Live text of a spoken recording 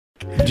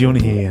Do you want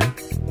to hear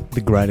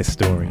the greatest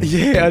story?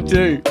 Yeah, I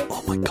do.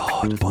 Oh my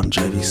God, Bon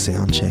Jovi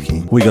sound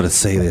checking. We got to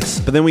see this.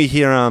 But then we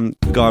hear the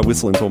guy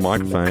whistling to a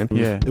microphone.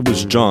 Yeah. It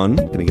was John,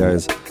 and he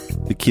goes,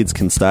 "The kids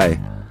can stay."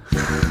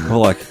 We're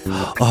like,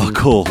 "Oh,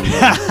 cool."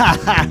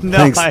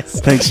 Nice.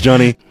 Thanks,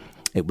 Johnny.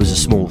 It was a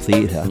small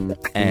theatre,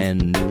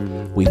 and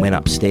we went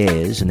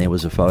upstairs, and there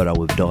was a photo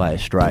of Dire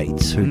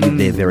Straits, who did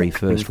their very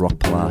first rock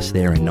blast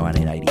there in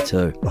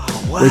 1982,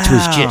 which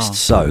was just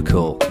so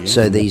cool.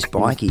 So these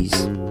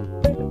bikies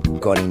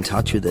got in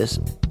touch with us.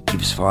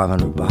 Give us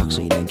 $500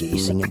 so you don't get your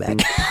singer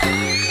back.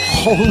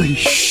 Holy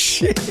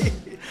shit.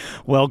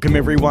 Welcome,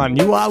 everyone.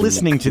 You are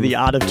listening to the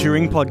Art of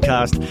Touring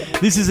podcast.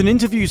 This is an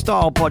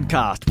interview-style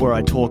podcast where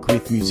I talk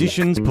with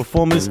musicians,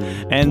 performers,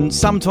 and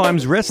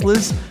sometimes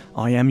wrestlers.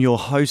 I am your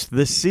host,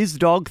 the Sizz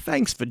Dog.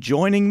 Thanks for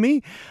joining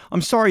me.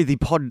 I'm sorry the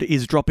pod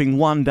is dropping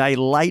one day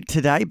late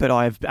today, but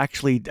I've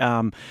actually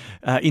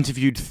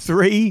interviewed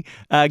three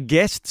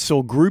guests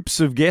or groups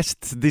of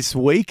guests this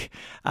week.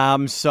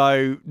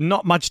 So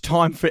not much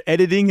time for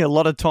editing, a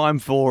lot of time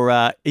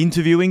for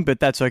interviewing, but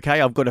that's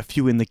okay. I've got a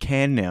few in the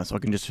can now, so I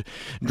can just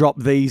drop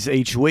these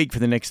each week for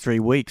the next 3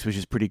 weeks, which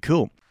is pretty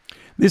cool.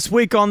 This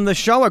week on the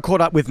show, I caught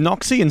up with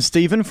Noxie and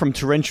Stephen from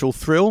Torrential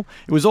Thrill.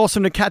 It was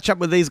awesome to catch up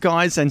with these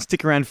guys and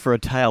stick around for a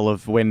tale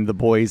of when the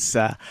boys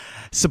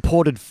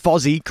supported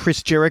Fozzy,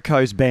 Chris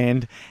Jericho's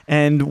band,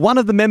 and one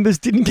of the members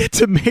didn't get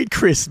to meet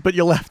Chris, but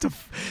you'll have to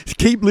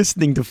keep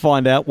listening to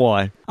find out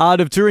why. Art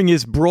of Touring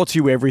is brought to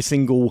you every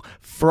single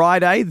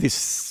Friday.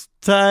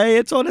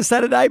 It's on a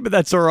Saturday, but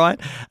that's all right.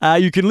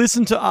 You can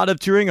listen to Art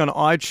of Touring on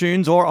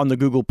iTunes or on the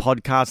Google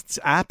Podcasts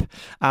app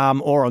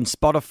or on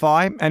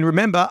Spotify. And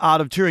remember, Art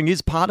of Touring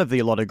is part of the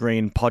A Lot of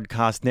Green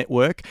podcast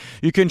network.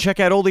 You can check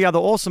out all the other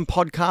awesome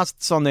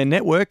podcasts on their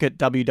network at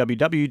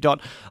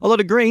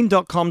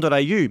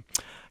www.alotofgreen.com.au.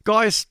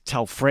 Guys,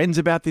 tell friends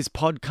about this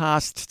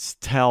podcast,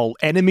 tell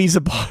enemies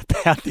about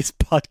this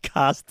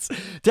podcast,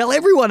 tell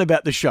everyone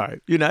about the show.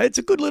 You know, it's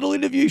a good little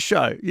interview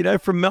show, you know,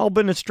 from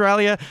Melbourne,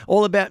 Australia,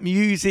 all about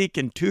music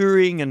and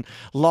touring and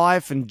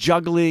life and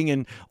juggling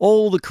and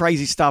all the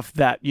crazy stuff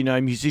that, you know,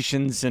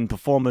 musicians and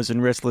performers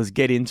and wrestlers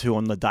get into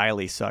on the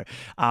daily. So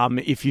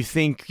if you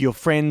think your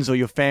friends or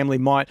your family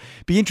might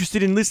be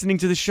interested in listening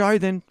to the show,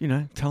 then, you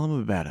know, tell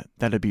them about it.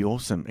 That'd be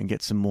awesome and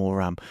get some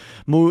more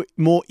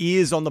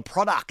ears on the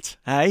product,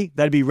 eh?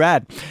 That'd be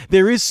rad.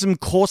 There is some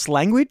coarse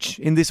language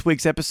in this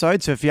week's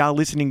episode, so if you are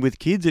listening with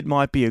kids, it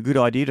might be a good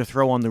idea to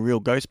throw on the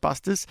real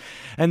Ghostbusters.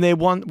 And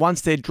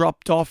once they're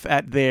dropped off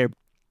at their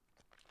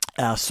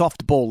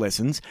softball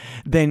lessons,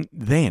 then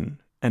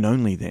and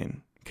only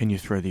then can you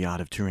throw the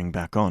Art of Touring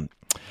back on.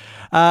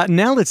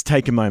 Now let's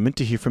take a moment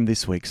to hear from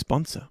this week's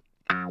sponsor.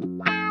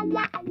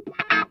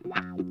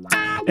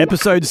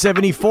 Episode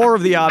 74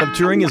 of The Art of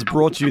Touring is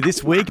brought to you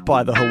this week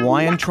by the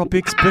Hawaiian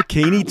Tropics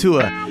Bikini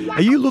Tour.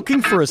 Are you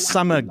looking for a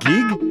summer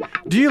gig?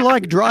 Do you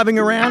like driving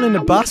around in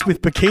a bus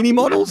with bikini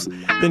models?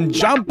 Then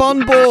jump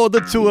on board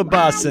the tour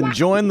bus and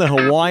join the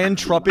Hawaiian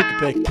Tropic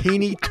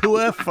Bikini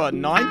Tour for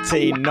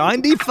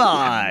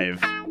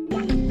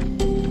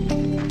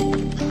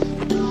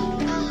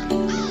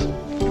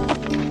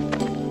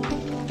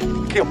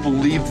 $19.95. Can't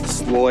believe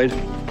this, Lloyd.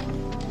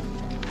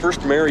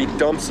 First Mary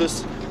dumps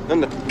us, then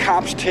the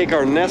cops take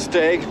our nest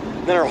egg,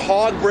 then our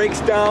hog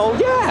breaks down.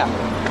 Yeah!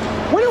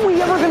 When are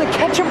we ever gonna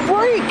catch a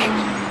break?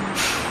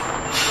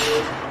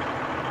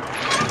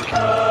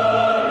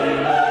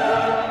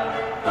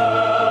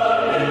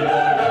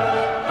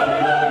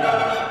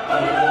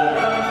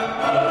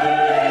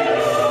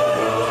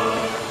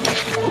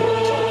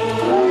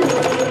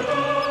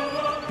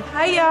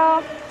 Hi,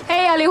 y'all.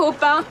 Hey,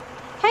 allihopa.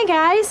 Hi,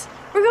 guys.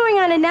 We're going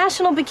on a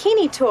national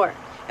bikini tour,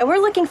 and we're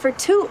looking for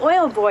 2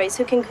 oil boys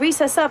who can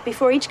grease us up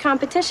before each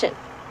competition.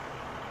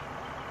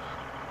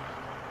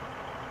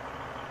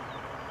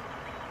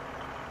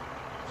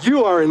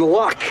 You are in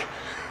luck.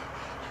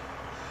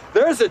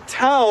 There's a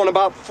town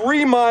about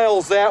 3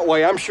 miles that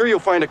way. I'm sure you'll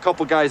find a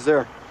couple guys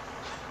there.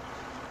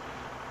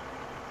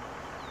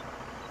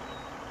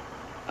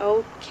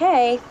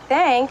 Okay,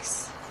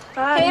 thanks.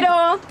 Bye. Hej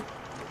då.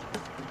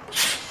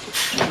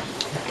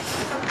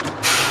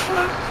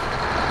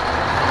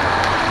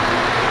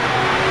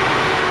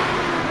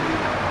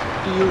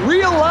 Do you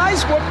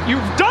realize what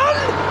you've done?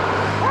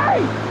 Hey!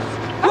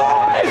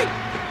 Lloyd!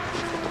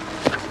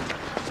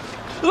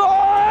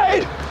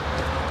 Lloyd!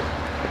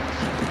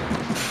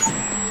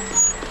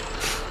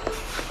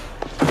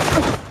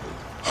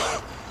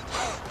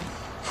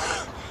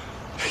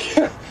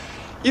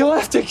 You'll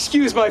have to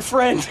excuse my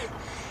friend.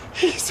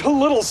 He's a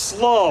little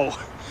slow.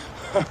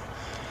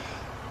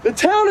 The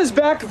town is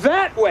back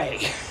that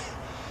way.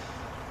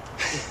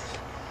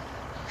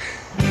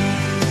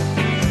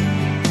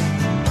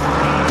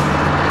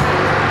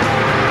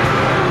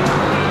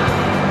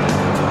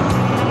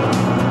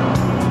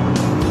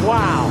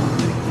 Wow.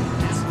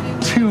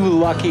 2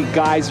 lucky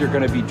guys are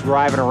going to be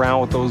driving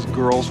around with those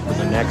girls for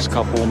the next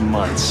couple of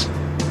months.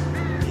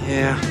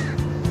 Yeah.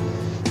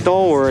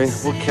 Don't worry,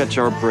 we'll catch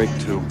our break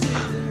too.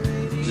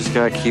 Just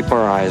gotta keep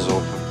our eyes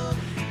open.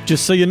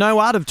 Just so you know,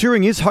 Art of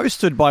Touring is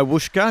hosted by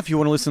Whooshkaa. If you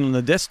want to listen on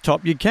the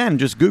desktop, you can.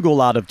 Just Google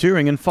Art of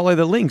Touring and follow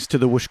the links to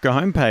the Whooshkaa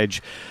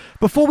homepage.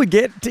 Before we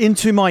get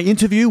into my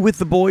interview with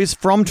the boys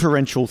from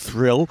Torrential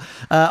Thrill,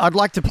 I'd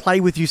like to play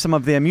with you some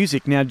of their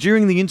music. Now,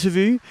 during the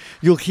interview,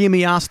 you'll hear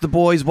me ask the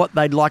boys what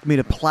they'd like me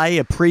to play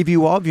a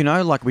preview of, you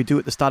know, like we do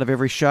at the start of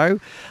every show.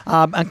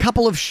 A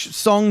couple of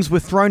songs were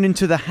thrown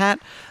into the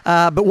hat,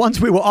 but once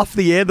we were off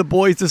the air, the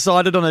boys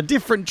decided on a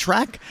different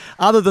track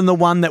other than the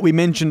one that we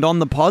mentioned on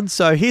the pod.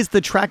 So here's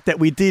the track that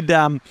we did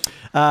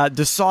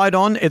decide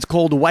on. It's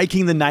called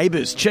Waking the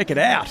Neighbours. Check it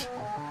out.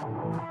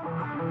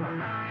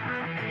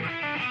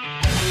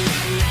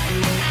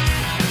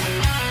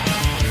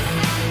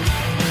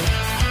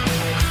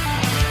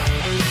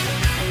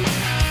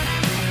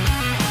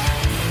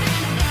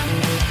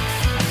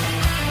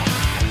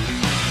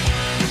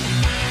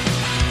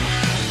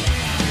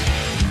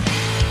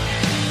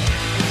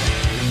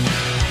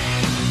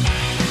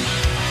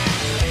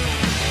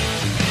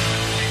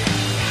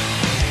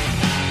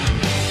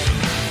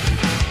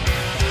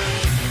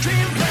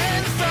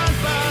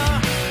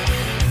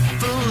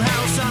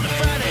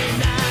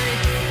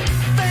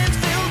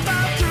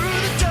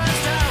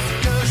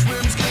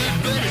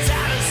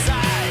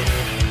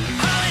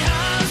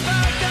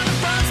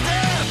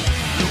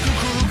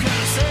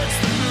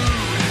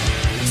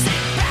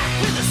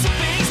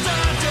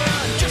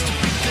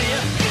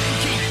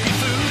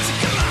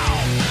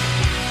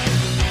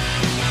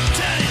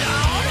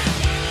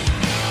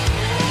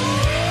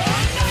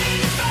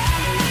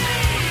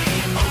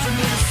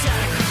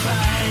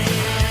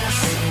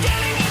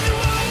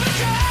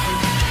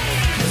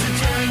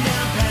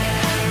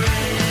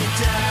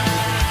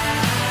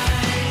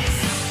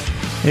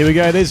 Here we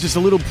go. There's just a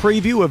little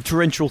preview of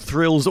Torrential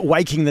Thrill's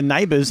Waking the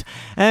Neighbours.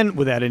 And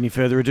without any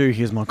further ado,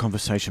 here's my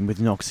conversation with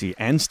Noxie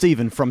and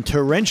Stephen from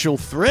Torrential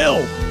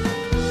Thrill.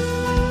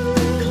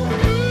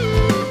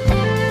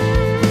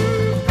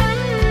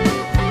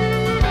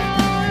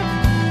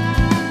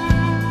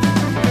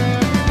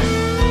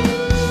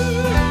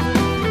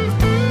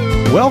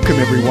 Welcome,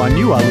 everyone.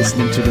 You are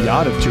listening to the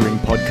Art of Touring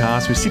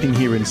podcast. We're sitting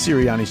here in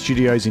Siriani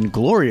Studios in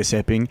glorious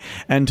Epping,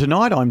 and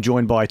tonight I'm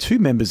joined by two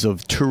members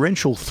of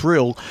Torrential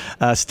Thrill,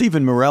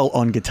 Stephen Morell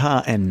on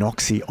guitar and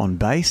Noxie on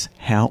bass.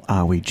 How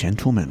are we,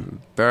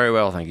 gentlemen? Very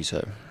well, thank you,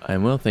 sir.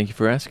 I'm well, thank you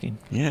for asking.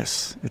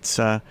 Yes, it's,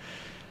 man,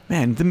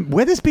 the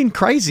weather's been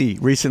crazy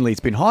recently.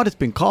 It's been hot, it's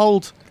been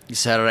cold.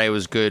 Saturday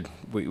was good.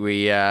 We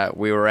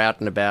were out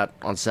and about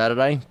on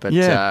Saturday, but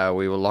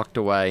we were locked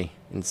away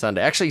in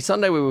Sunday. Actually,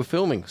 Sunday we were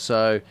filming,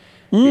 so...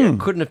 Yeah,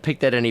 couldn't have picked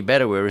that any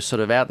better. We were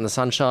sort of out in the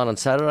sunshine on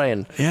Saturday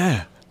and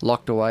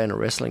locked away in a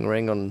wrestling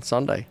ring on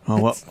Sunday.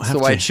 Oh, well, it's the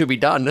way it should be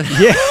done.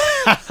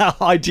 Yeah,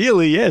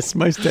 ideally, yes,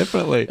 most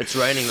definitely. It's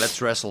raining, let's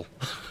wrestle.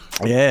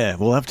 Yeah,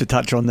 we'll have to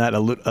touch on that a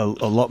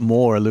lot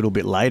more a little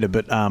bit later.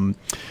 But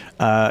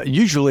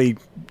usually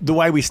the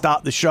way we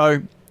start the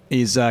show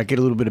is get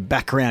a little bit of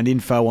background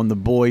info on the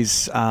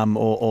boys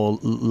or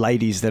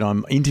ladies that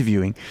I'm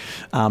interviewing.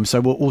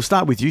 So we'll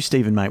start with you,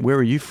 Stephen, mate. Where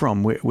are you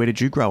from? Where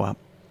did you grow up?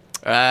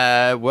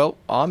 Well,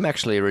 I'm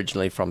actually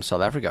originally from South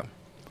Africa.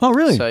 Oh,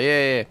 really? So,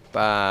 yeah.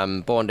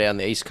 Born down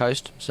the east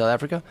coast, South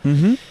Africa.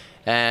 Mm-hmm.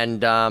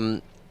 And I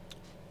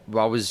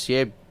was,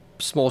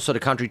 small sort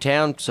of country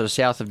town, sort of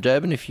south of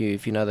Durban, if you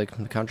know the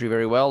country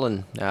very well.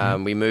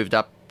 And we moved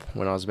up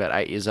when I was about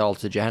 8 years old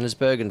to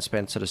Johannesburg and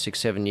spent sort of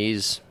 6-7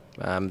 years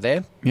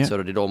there. Yeah.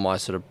 Sort of did all my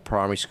sort of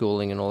primary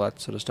schooling and all that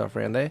sort of stuff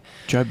around there.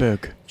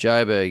 Joburg,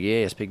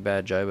 yes, big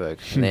bad Joburg.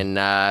 And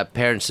then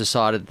parents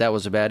decided that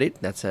was about it.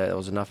 That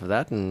was enough of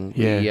that, and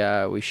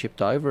we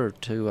shipped over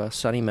to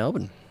sunny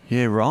Melbourne.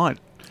 Yeah, right.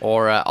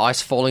 Or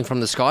ice falling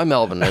from the sky,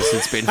 Melbourne, as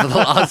it's been for the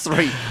last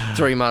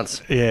three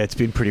months. Yeah, it's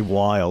been pretty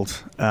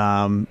wild.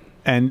 And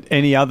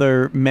any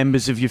other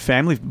members of your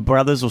family,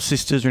 brothers or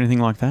sisters or anything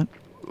like that?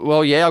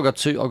 Well, yeah, I've got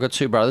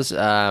two brothers.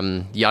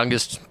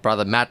 Youngest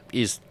brother Matt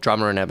is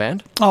drummer in our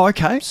band. Oh,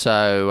 okay.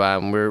 So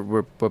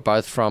we're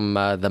both from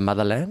the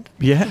motherland.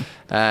 Yeah.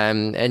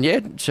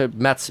 So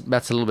Matt's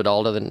a little bit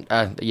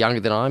younger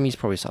than I am. He's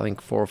probably, I think,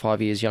 4 or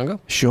 5 years younger.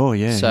 Sure,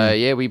 yeah.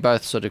 So we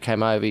both sort of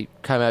came over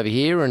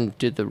here and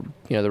did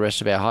the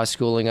rest of our high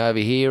schooling over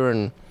here.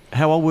 And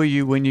how old were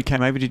you when you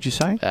came over, did you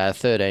say?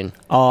 13.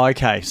 Oh,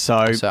 okay. So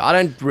I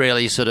don't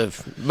really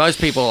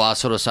most people are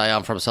sort of say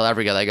I'm from South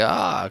Africa. They go,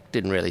 I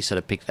didn't really sort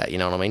of pick that, you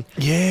know what I mean?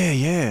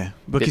 Yeah.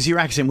 Because your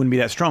accent wouldn't be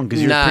that strong.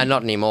 No,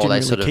 not anymore. They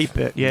really sort of keep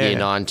it. Yeah. Year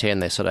 9, 10,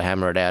 they sort of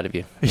hammer it out of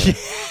you. Yeah.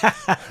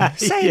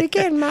 Say it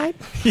again, mate.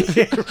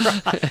 Yeah,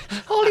 right.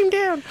 Hold him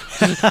down.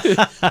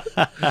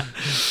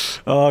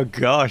 Oh,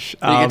 gosh. You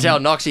can tell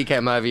Noxie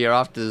came over here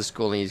after the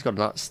school and he's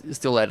got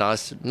still that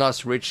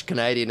nice, rich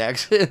Canadian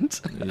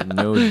accent.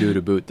 No dude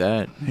about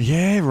that.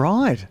 Yeah,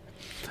 right.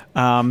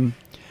 And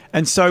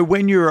so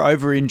when you were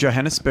over in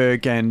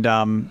Johannesburg and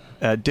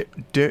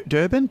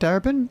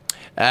Durban?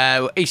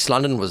 East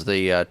London was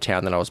the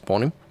town that I was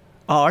born in.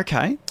 Oh,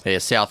 okay. Yeah,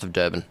 south of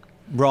Durban.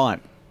 Right.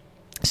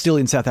 Still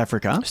in South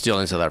Africa? Still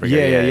in South Africa.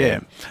 Yeah.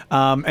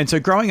 And so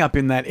growing up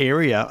in that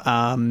area,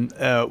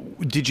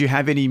 did you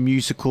have any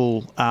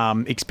musical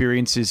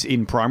experiences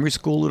in primary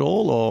school at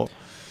all? Or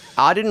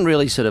I didn't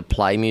really sort of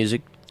play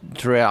music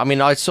throughout. I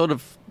mean, I sort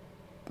of...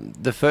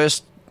 the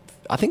first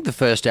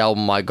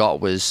album I got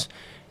was...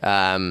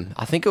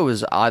 I think it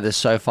was either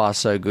So Far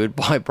So Good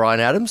by Bryan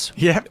Adams.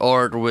 Yeah.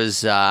 Or it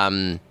was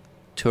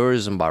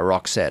Tourism by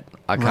Roxette.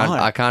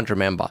 I can't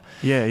remember.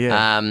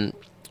 Yeah.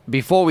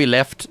 Before we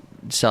left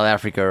South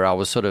Africa, I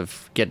was sort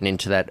of getting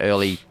into that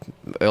early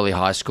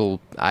high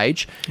school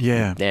age.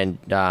 Yeah. And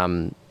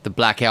the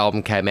Black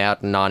Album came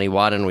out in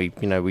 '91, and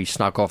we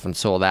snuck off and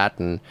saw that.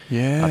 And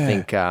Yeah. I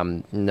think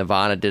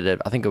Nirvana did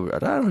it. I don't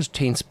know, it was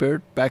Teen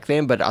Spirit back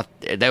then, but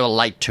they were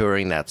late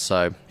touring that.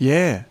 So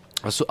Yeah.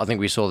 I think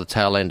we saw the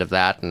tail end of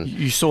that. And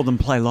You saw them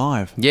play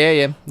live?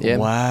 yeah.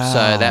 Wow.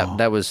 So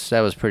that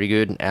was pretty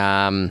good.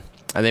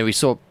 And then we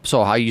saw.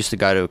 I used to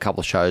go to a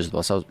couple of shows.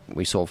 So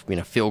we saw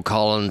Phil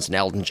Collins and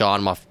Elton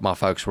John. My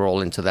folks were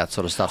all into that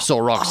sort of stuff. Saw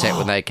Roxette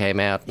when they came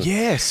out.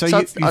 Yeah, so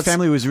your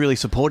family was really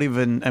supportive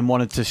and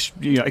wanted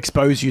to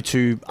expose you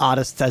to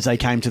artists as they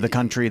came to the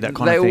country, that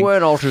kind of thing. They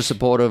weren't ultra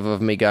supportive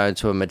of me going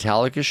to a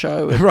Metallica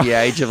show at the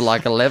age of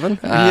like 11.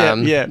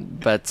 Yeah.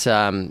 But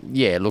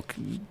look,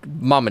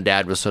 Mum and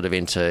Dad were sort of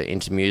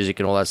into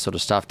music and all that sort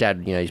of stuff.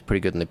 Dad, he's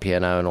pretty good in the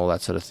piano and all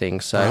that sort of thing.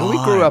 So we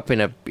grew up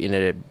in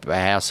a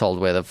household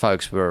where the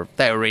folks were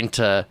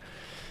into,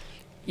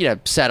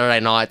 Saturday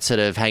night sort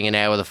of hanging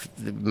out with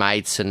the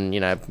mates and,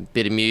 a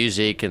bit of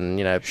music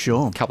and,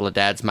 Sure. a couple of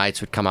Dad's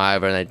mates would come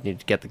over and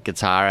they'd get the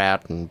guitar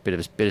out and a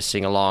bit of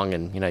sing along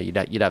and,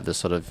 you'd have the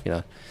sort of,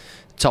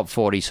 top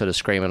 40 sort of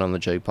screaming on the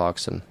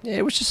jukebox and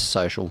it was just a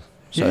social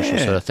sort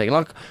of thing.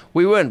 Like,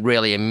 we weren't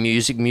really a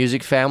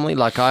music family.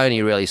 Like, I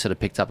only really sort of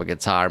picked up a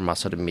guitar in my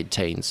sort of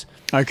mid-teens.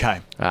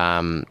 Okay.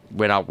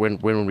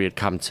 When we had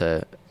come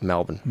to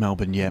Melbourne.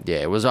 Yeah. Yeah,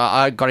 it was.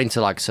 I got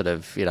into like sort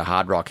of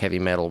hard rock, heavy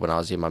metal when I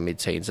was in my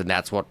mid-teens, and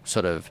that's what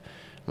sort of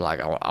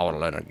like I want to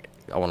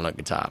learn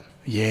guitar.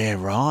 Yeah,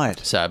 right.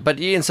 So, but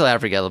in South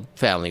Africa, the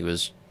family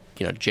was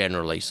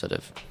generally sort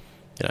of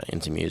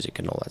into music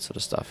and all that sort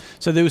of stuff.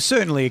 So there was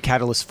certainly a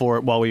catalyst for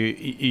it while we,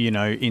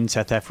 in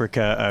South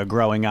Africa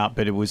growing up,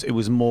 but it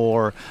was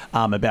more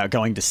about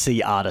going to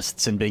see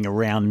artists and being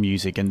around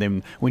music. And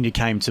then when you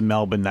came to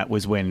Melbourne, that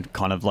was when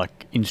kind of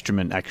like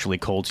Instrument actually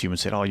called to you and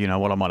said, "Oh, you know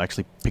what? I might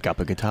actually pick up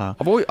a guitar."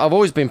 I've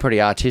always been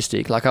pretty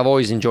artistic. Like, I've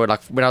always enjoyed,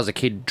 like, when I was a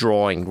kid,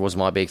 drawing was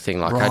my big thing.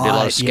 Like, I did a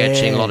lot of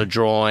sketching, a lot of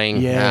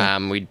drawing. Yeah.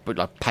 We'd put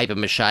like paper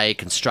mache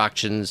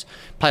constructions,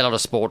 play a lot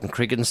of sport and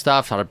cricket and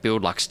stuff. I'd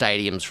build like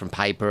stadiums from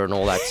paper and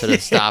all that sort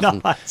of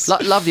stuff. Nice.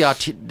 And love the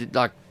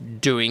like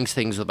doing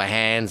things with my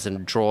hands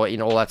and draw,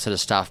 all that sort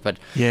of stuff. But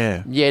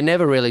Yeah.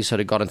 never really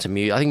sort of got into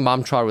music. I think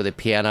Mum tried with a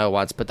piano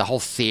once, but the whole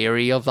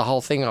theory of the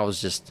whole thing, I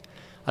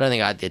don't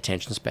think I had the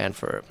attention span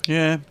for it.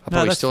 Yeah. I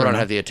probably still don't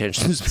have the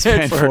attention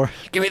span for it.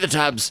 Give me the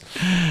tabs.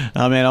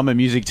 I mean, I'm a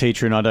music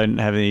teacher and I don't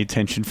have any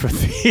attention for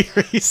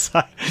theory.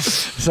 So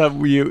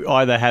you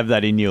either have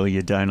that in you or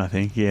you don't, I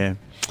think. Yeah.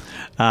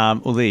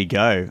 Well, there you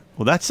go.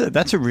 Well, that's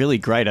a really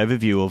great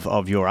overview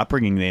of your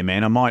upbringing there,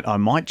 man. I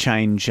might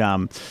change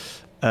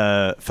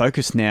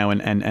focus now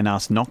and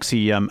ask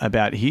Noxie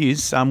about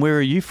his. Where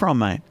are you from,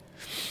 mate?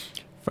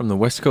 From the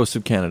west coast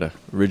of Canada,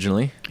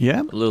 originally.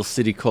 Yeah. A little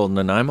city called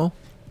Nanaimo.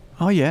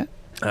 Oh, yeah.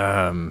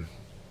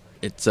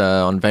 It's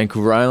on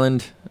Vancouver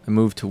Island. I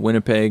moved to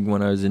Winnipeg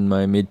when I was in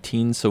my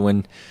mid-teens. So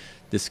when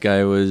this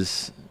guy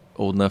was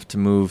old enough to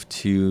move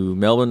to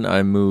Melbourne,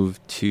 I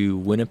moved to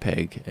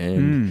Winnipeg.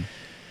 And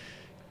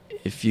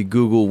if you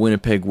Google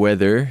Winnipeg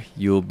weather,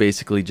 you'll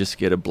basically just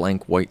get a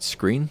blank white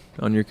screen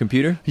on your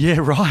computer. Yeah,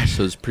 right.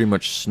 So it's pretty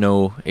much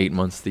snow 8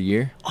 months of the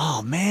year.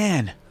 Oh,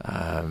 man.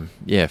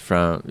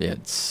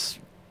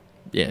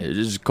 It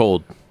is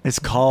cold. It's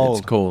cold.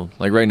 It's cold.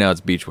 Like right now, it's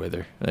beach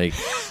weather. Like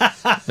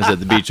I was at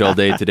the beach all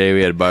day today.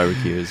 We had a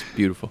barbecue. It was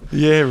beautiful.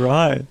 Yeah,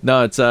 right.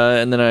 No, it's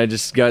and then I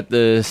just got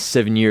the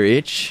 7-year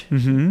itch,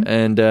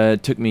 and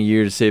it took me a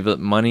year to save up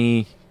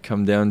money,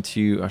 come down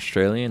to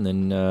Australia, and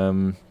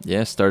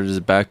then started as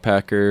a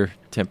backpacker,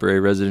 temporary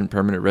resident,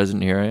 permanent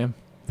resident. Here I am.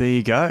 There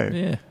you go.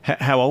 Yeah.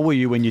 How old were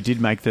you when you did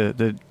make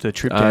the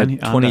trip down?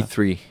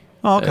 23.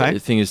 Oh, okay. I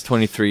think it was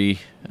 23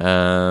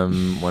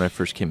 when I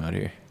first came out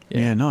here.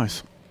 Yeah,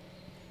 nice.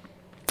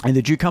 And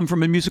did you come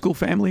from a musical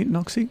family,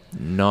 Noxie?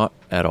 Not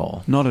at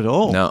all. Not at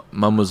all? No.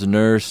 Mum was a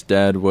nurse.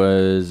 Dad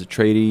was a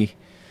tradie.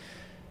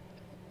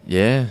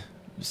 Yeah.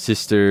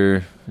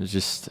 Sister was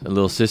just a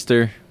little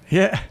sister.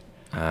 Yeah.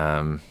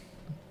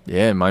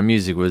 My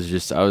music was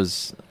just, I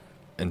was,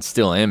 and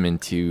still am,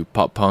 into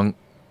pop punk,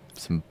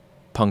 some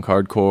punk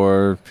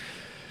hardcore.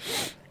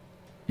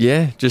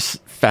 Yeah,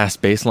 just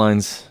fast bass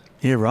lines.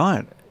 Yeah,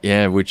 right.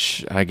 Yeah,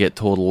 which I get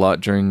told a lot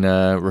during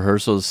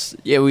rehearsals.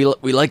 Yeah, we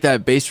like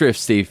that bass riff,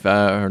 Steve,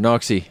 or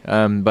Noxie,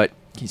 but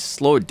you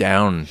slow it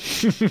down.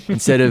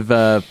 Instead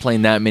of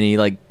playing that many,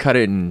 like, cut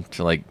it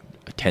into, like,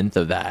 a tenth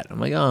of that.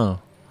 I'm like,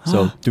 oh.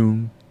 So,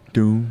 doom,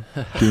 doom,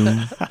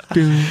 doom,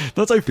 doom.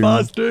 Not so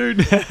fast,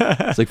 dude.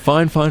 It's like,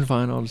 fine.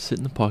 I'll just sit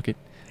in the pocket.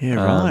 Yeah,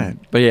 right.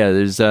 But yeah,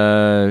 there's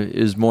it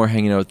was more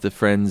hanging out with the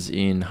friends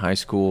in high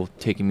school,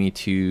 taking me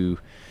to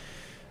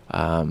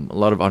a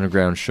lot of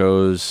underground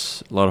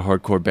shows, a lot of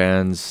hardcore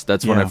bands.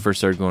 That's when I first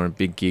started going to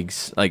big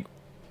gigs. Like,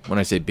 when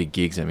I say big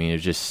gigs, I mean,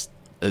 it's just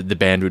the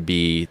band would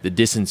be the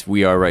distance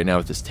we are right now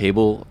at this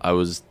table. I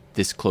was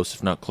this close,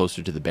 if not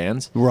closer, to the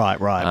bands. Right.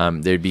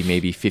 There'd be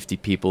maybe 50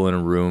 people in a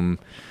room,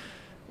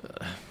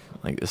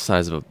 like the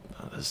size of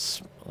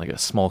a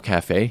small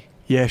cafe.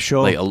 Yeah,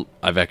 sure. Like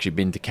I've actually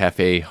been to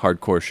cafe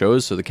hardcore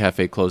shows, so the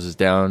cafe closes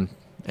down,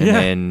 and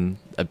then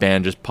a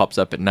band just pops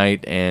up at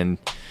night, and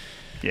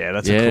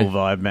that's a cool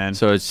vibe, man.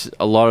 So it's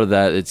a lot of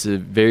that. It's a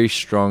very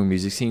strong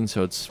music scene.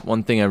 So it's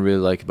one thing I really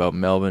like about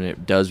Melbourne.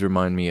 It does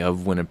remind me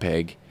of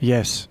Winnipeg.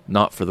 Yes.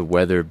 Not for the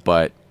weather,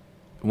 but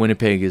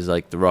Winnipeg is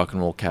like the rock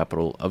and roll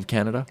capital of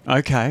Canada.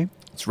 Okay.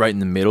 It's right in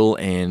the middle,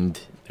 and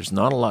there's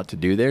not a lot to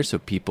do there. So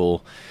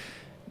people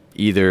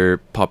either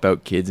pop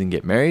out kids and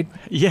get married,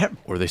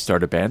 or they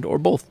start a band, or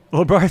both.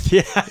 Or both,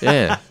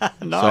 yeah.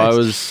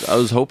 Nice. So I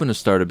was hoping to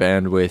start a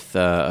band with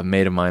a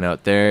mate of mine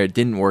out there. It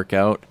didn't work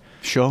out.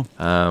 Sure.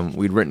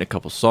 We'd written a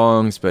couple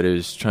songs, but it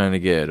was trying to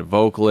get a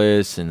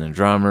vocalist and a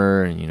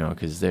drummer, and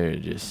because they're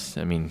just,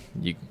 I mean,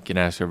 you can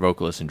ask our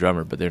vocalist and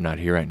drummer, but they're not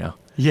here right now.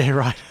 Yeah,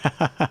 right.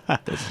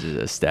 That's just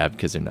a stab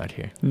because they're not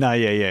here. No,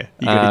 yeah.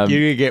 You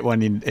gotta get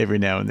one in every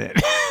now and then.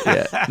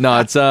 Yeah. No,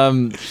 it's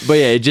but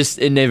yeah,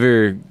 it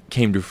never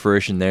came to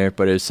fruition there,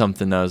 but it was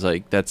something I was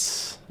like,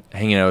 that's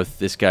hanging out with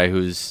this guy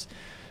who's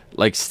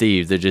like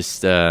Steve. They're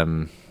just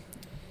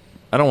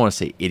I don't want to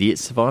say idiot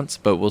savants,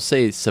 but we'll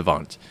say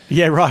savant.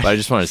 Yeah, right. But I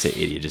just want to say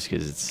idiot just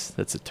because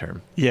that's a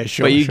term. Yeah,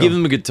 sure. But you give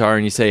them a guitar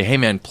and you say, hey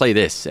man, play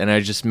this, and I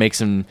just make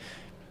some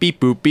beep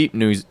boop beep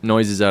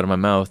noises out of my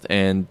mouth,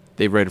 and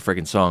they write a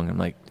freaking song. I'm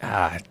like,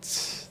 I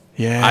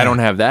don't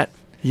have that.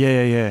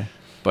 Yeah.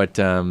 But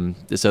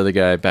this other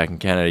guy back in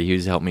Canada, he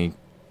was helping me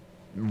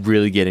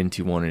really get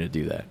into wanting to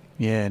do that.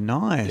 Yeah,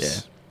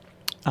 nice.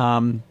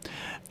 Yeah.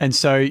 And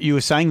so you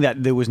were saying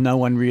that there was no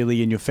one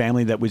really in your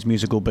family that was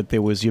musical, but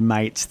there was your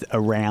mates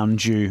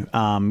around you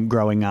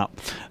growing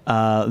up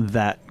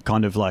that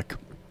kind of like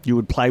you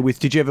would play with.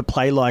 Did you ever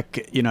play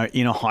like, in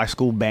a high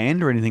school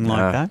band or anything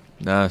like that?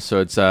 No, so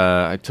it's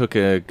I took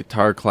a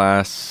guitar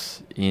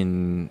class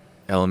in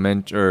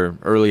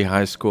early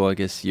high school, I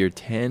guess year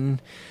 10,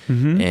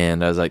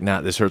 and I was like, nah,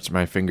 this hurts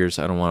my fingers.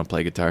 I don't want to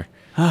play guitar.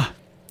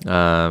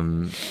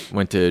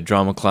 Went to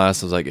drama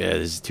class. I was like, yeah,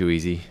 this is too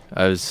easy.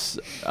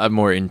 I'm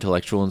more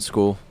intellectual in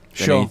school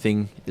than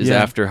anything. Is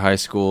after high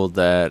school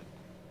that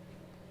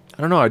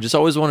I don't know. I just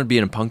always wanted to be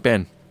in a punk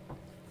band.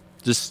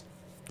 Just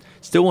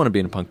still want to be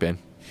in a punk band.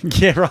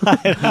 Yeah,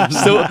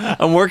 right.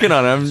 I'm working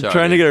on it. I'm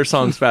trying to get our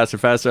songs faster.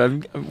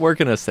 I'm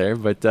working us there,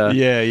 but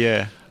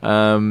yeah.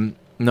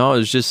 No, it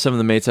was just some of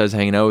the mates I was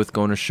hanging out with,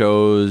 going to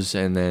shows,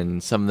 and then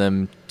some of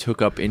them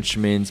took up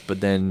instruments, but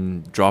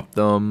then dropped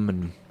them,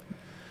 and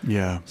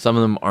some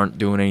of them aren't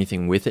doing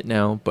anything with it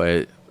now,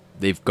 but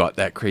they've got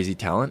that crazy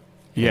talent.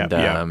 Yeah,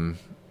 and,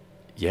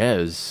 it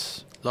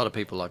was a lot of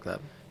people like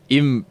that.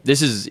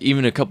 This is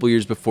even a couple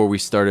years before we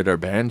started our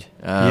band,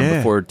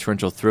 before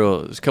Torrential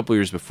Thrill. It was a couple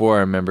years before.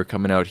 I remember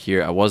coming out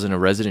here. I wasn't a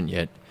resident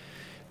yet.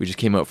 We just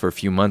came out for a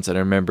few months, and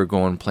I remember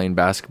going playing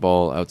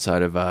basketball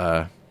outside of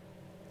an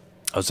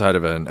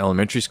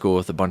elementary school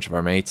with a bunch of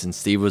our mates, and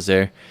Steve was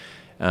there.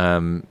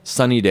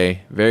 Sunny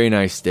day, very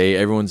nice day.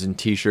 Everyone's in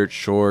t-shirts,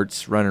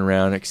 shorts, running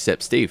around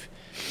except Steve.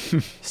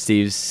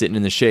 Steve's sitting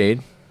in the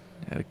shade,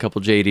 had a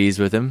couple JDs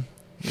with him,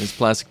 his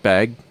plastic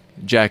bag,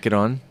 jacket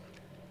on,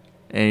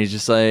 and he's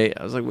just like,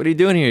 I was like, what are you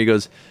doing here? He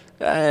goes,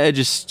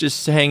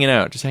 just hanging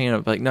out.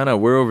 Like, no,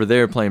 we're over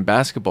there playing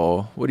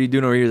basketball. What are you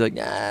doing over here? He's like,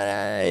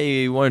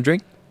 you want a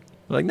drink?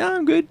 I'm like,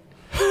 I'm good.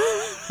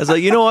 I was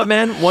like, you know what,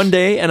 man? One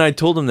day, and I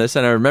told him this,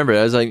 and I remember it.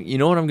 I was like, you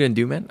know what I'm going to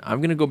do, man? I'm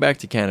going to go back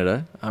to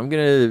Canada. I'm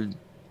going to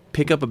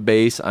pick up a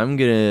bass. I'm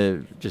going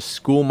to just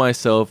school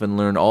myself and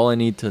learn all I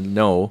need to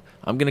know.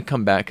 I'm going to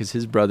come back because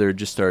his brother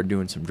just started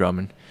doing some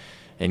drumming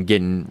and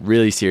getting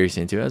really serious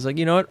into it. I was like,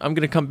 you know what? I'm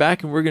going to come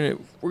back, and we're going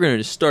to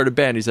just start a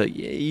band. He's like,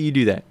 yeah, you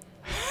do that.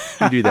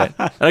 You do that.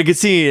 And I could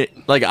see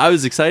it. Like, I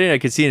was excited. I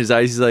could see in his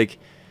eyes. He's like,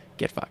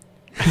 get fucked.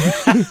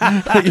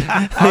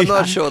 I'm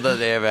not sure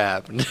that ever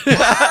happened.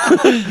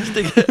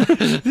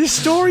 This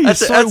story is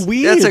so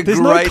weird. There's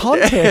no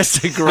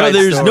context.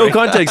 There's no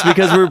context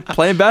because we're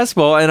playing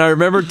basketball, and I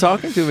remember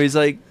talking to him. He's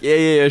like,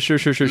 yeah, sure.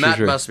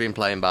 Matt must have been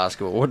playing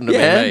basketball. Wouldn't have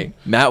been me.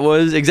 Matt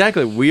was,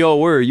 exactly. We all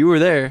were. You were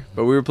there,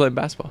 but we were playing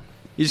basketball.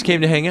 You just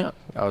came to hang out.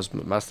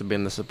 Must have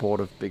been the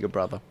supportive bigger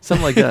brother.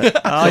 Something like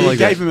that. You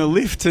gave him a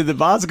lift to the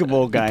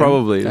basketball game.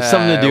 Probably.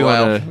 Something to do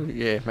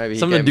maybe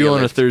something to do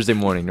on a Thursday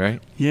morning, right?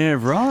 Yeah,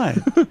 right.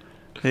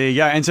 There you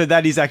go. And so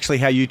that is actually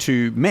how you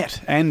two met,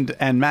 and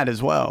Matt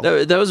as well.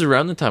 That was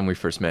around the time we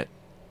first met.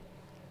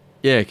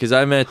 Yeah, because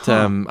I met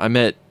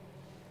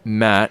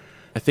Matt.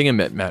 I think I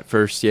met Matt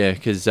first. Yeah,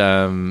 because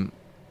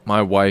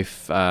my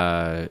wife.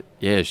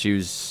 She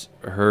was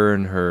her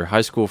and her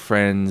high school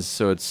friends.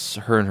 So it's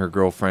her and her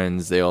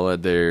girlfriends. They all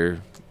had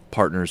their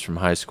partners from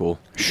high school.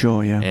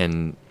 Sure. Yeah.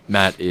 And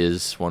Matt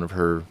is one of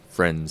her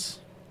friends.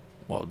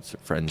 well, it's her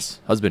friend's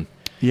husband.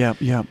 Yeah,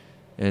 yeah.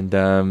 And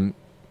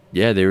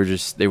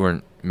they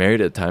weren't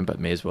married at the time, but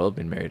may as well have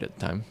been married at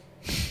the time.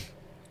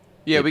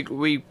 Yeah,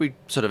 we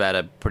sort of had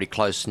a pretty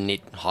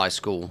close-knit high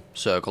school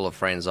circle of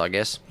friends, I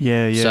guess.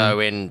 Yeah, yeah. So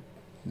when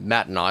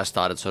Matt and I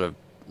started sort of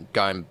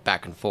going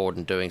back and forward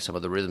and doing some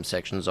of the rhythm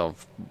sections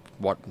of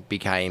what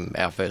became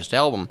our first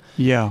album,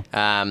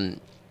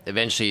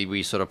 eventually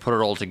we sort of put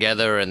it all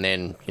together, and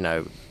then,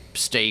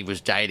 Steve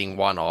was dating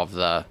one of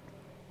the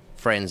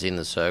friends in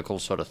the circle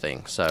sort of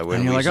thing. So when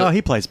and you're like, oh,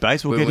 he plays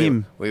bass, we'll get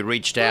him. We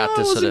reached out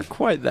to sort of...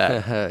 quite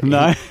that.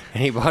 No.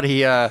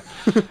 Anybody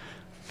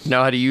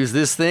know how to use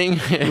this thing?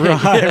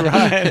 Right.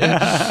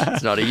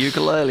 It's not a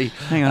ukulele.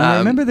 Hang on, I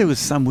remember there was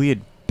some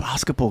weird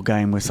basketball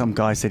game where some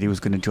guy said he was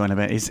going to join a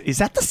band. Is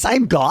that the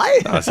same guy?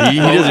 Oh, so he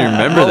doesn't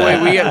remember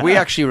that. We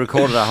actually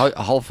recorded a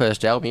whole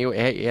first album.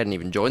 He hadn't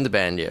even joined the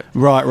band yet.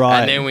 Right.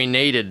 And then we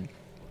needed...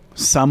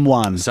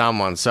 Someone.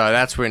 So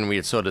that's when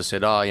we sort of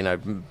said,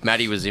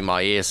 Matty was in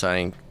my ear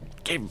saying,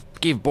 give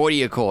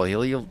Boydie a call.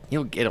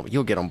 He'll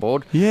get on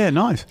board. Yeah,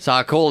 nice. So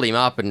I called him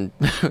up, and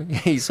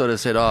he sort of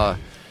said,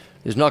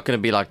 there's not going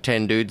to be like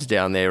 10 dudes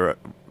down there,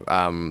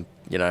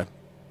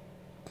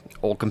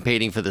 all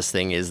competing for this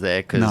thing, is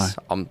there? Because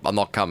I'm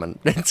not coming.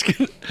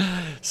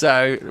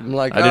 So I'm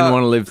like, I didn't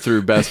want to live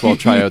through basketball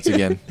tryouts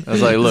again. I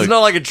was like, look, it's not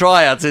like a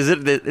tryouts, is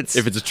it?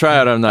 If it's a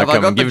tryout, I'm not coming.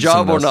 Have I got Give the it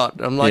job or someone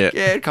not? else. I'm like,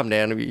 yeah, come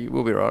down.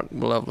 We'll be right.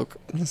 We'll have a look.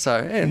 So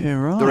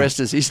right. The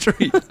rest is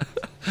history.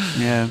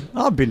 Yeah,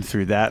 I've been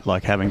through that,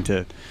 like having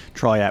to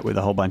try out with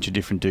a whole bunch of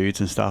different dudes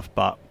and stuff.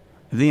 But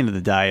at the end of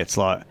the day, it's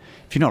like,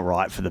 if you're not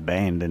right for the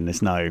band, then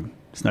there's no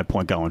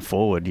point going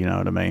forward. You know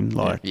what I mean?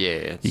 Like,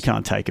 you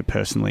can't take it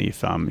personally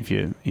if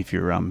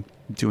you're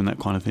doing that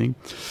kind of thing.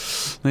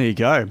 There you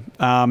go.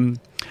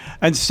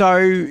 And so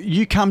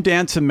you come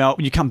down to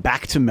you come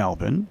back to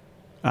Melbourne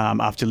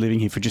after living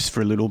here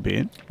for a little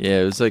bit.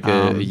 Yeah, it was like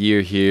a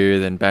year here,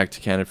 then back to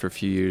Canada for a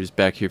few years,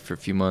 back here for a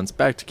few months,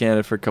 back to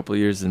Canada for a couple of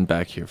years, and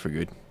back here for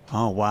good.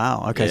 Oh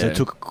wow! Okay, so it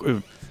took.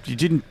 You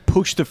didn't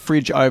push the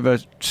fridge over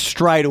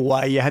straight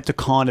away. You had to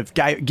kind of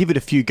give it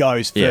a few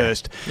goes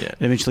first. Yeah.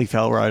 And eventually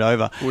fell right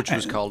over. Which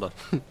was colder.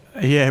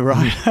 Yeah,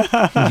 right.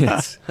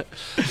 Yes.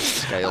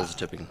 Scales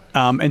tipping.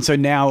 And so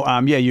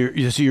now, you're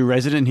a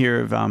resident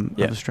here of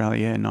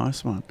Australia. Yeah,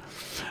 nice one.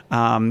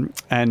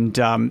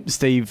 And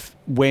Steve,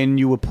 when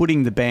you were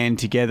putting the band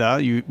together,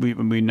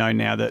 we know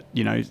now that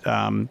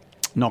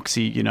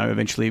Noxie,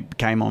 eventually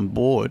came on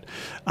board.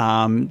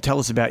 Tell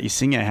us about your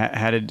singer.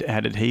 How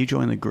did he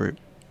join the group?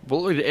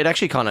 Well, it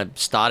actually kind of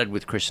started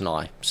with Chris and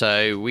I.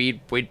 So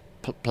we'd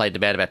played the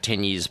band about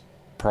 10 years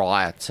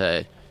prior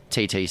to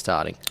TT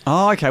starting.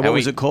 Oh, okay. What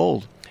was it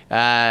called?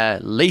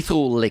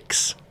 Lethal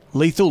Licks.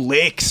 Lethal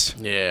Licks.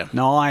 Yeah.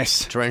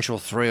 Nice. Torrential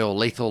Thrill,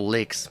 Lethal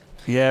Licks.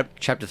 Yep.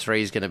 Chapter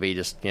 3 is going to be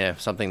just,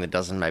 something that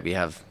doesn't maybe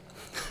have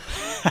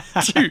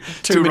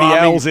too many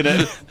L's in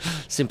it.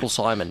 Simple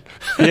Simon.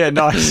 Yeah,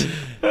 nice.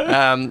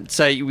 And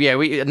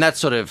that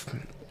sort of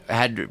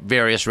had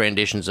various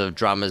renditions of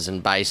drummers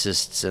and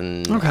bassists,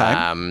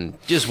 and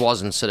just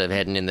wasn't sort of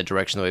heading in the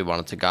direction that we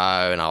wanted to go,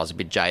 and I was a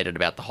bit jaded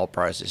about the whole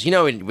process.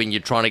 When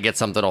you're trying to get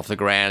something off the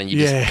ground and you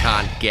just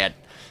can't get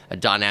a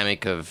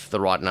dynamic of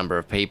the right number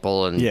of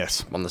people and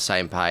on the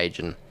same page.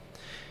 And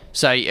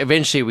so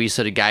eventually we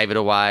sort of gave it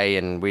away,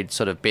 and we'd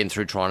sort of been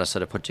through trying to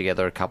sort of put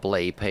together a couple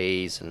of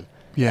EPs, and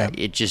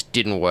it just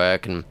didn't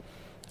work. And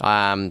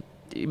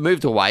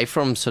moved away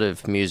from sort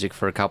of music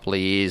for a couple of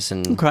years,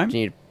 and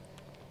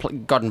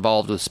got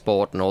involved with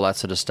sport and all that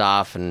sort of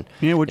stuff. And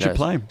what'd you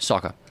play?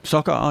 Soccer.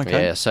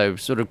 Okay. Yeah, so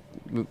sort of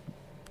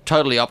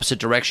totally opposite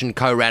direction.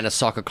 Co-ran a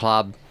soccer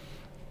club.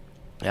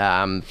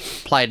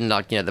 Played in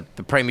the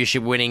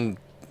premiership winning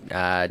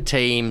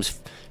teams.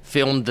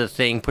 Filmed the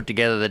thing, put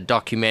together the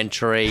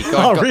documentary.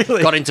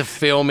 Got into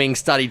filming,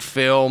 studied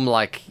film.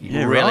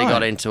 Really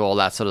got into all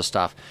that sort of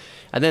stuff.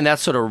 And then that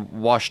sort of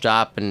washed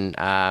up, and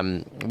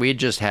we had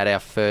just had our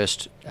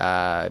first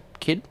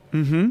kid.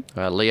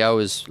 Mm-hmm. Leo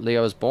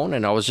was born,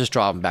 and I was just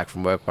driving back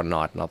from work one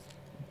night, and I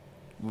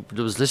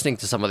was listening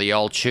to some of the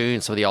old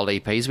tunes, some of the old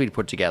EPs we'd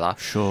put together.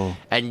 Sure.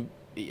 And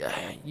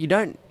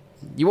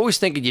you always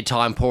think that you're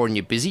time poor and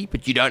you're busy,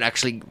 but you don't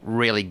actually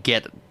really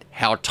get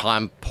how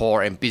time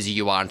poor and busy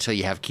you are until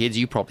you have kids.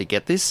 You probably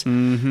get this.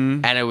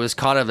 Mm-hmm. And it was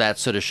kind of that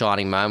sort of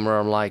shining moment where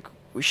I'm like,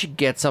 we should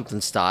get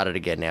something started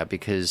again now,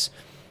 because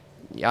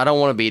I don't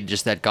want to be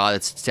just that guy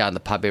that sits down in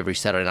the pub every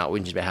Saturday night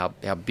whinging about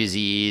how busy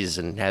he is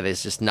and how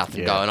there's just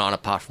nothing going on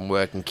apart from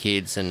work and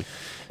kids. And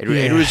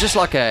it was just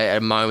like a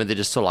moment that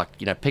just sort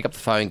of pick up the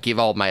phone, give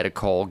old mate a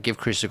call, give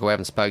Chris a call. I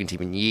haven't spoken to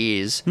him in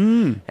years,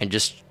 and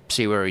just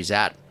see where he's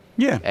at.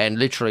 Yeah. And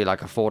literally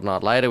like a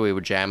fortnight later, we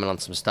were jamming on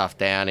some stuff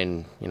down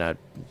in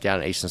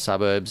eastern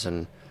suburbs,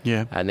 and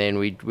then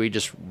we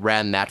just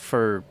ran that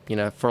for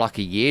like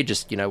a year,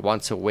 just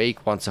once a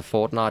week, once a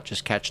fortnight,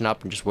 just catching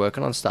up and just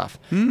working on stuff.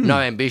 No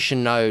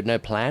ambition, no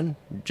plan,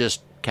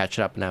 just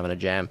catching up and having a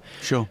jam.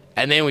 Sure.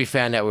 And then we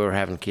found out we were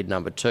having kid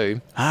number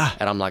 2. Ah.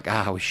 And I'm like,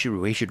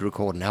 we should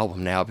record an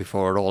album now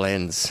before it all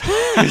ends.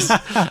 'Cause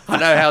I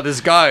know how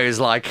this goes.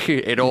 Like,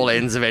 it all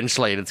ends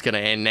eventually and it's going to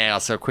end now.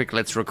 So quick,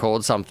 let's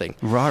record something.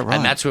 Right.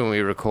 And that's when we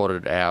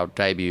recorded our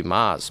debut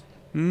Mars.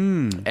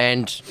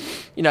 And,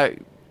 you know,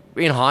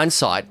 in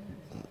hindsight,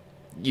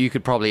 you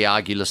could probably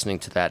argue listening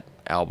to that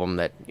album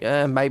that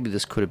maybe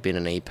this could have been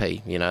an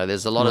EP. You know,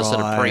 there's a lot of sort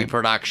of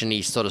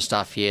pre-production-y sort of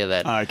stuff here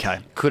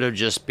that could have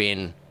just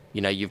been,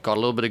 you know, you've got a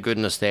little bit of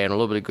goodness there and a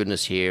little bit of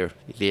goodness here.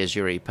 There's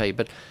your EP.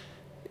 But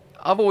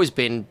I've always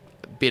been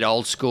a bit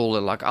old school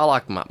and like I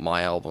like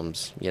my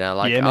albums. You know,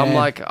 like I'm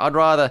like I'd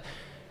rather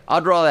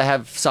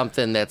have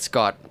something that's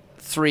got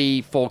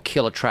 3-4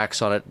 killer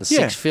tracks on it and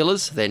 6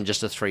 fillers than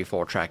just a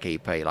 3-4 track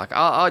EP. Like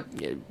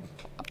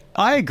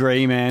I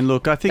agree, man.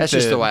 Look, I think that's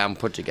just the way I'm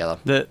put together.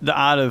 The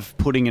art of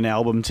putting an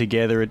album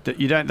together,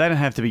 they don't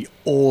have to be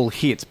all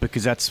hits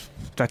because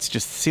that's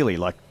just silly.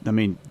 Like, I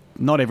mean,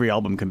 not every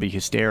album can be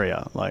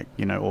Hysteria, like,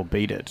 you know, or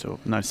Beat It, or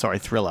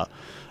Thriller.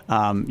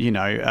 You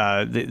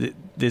know,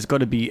 there's got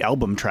to be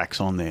album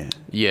tracks on there.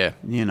 Yeah,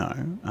 you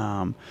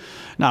know.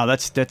 No,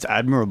 that's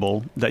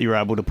admirable that you're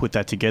able to put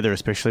that together,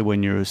 especially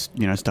when you're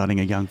starting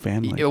a young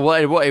family.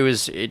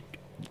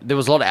 There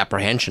was a lot of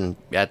apprehension.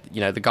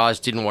 The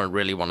guys didn't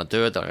really want to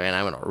do it. They're like,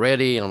 we're not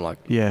ready. And I'm like,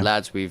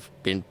 lads, we've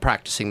been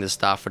practicing this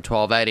stuff for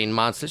 12, 18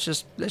 months.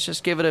 Let's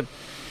just give it a...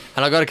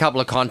 And I got a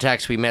couple of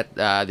contacts. We met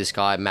this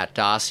guy, Matt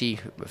Darcy,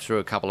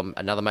 through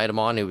another mate of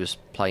mine who was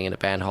playing in a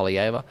band, Holly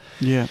Ava.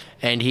 Yeah.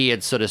 And he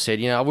had sort of said,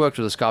 I worked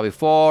with this guy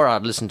before.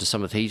 I'd listened to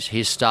some of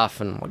his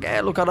stuff. And I'm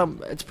like, look,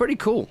 it's pretty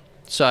cool.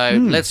 So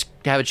let's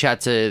have a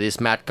chat to this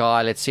Matt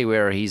guy. Let's see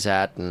where he's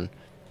at and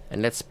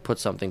let's put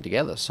something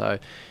together. So...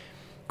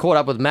 caught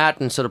up with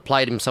Matt and sort of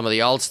played him some of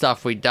the old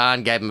stuff we'd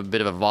done, gave him a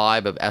bit of a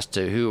vibe as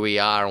to who we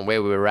are and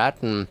where we were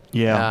at, and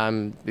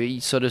he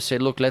sort of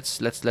said, "Look, let's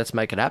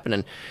make it happen."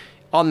 And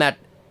on that,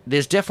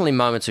 there's definitely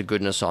moments of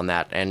goodness on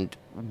that. And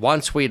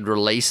once we'd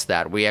released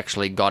that, we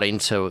actually got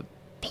into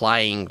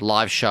playing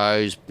live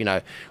shows. You know,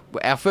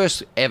 our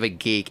first ever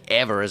gig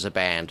ever as a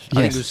band. I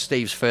think it was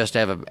Steve's first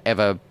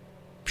ever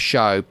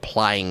show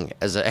playing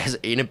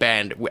in a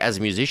band as a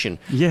musician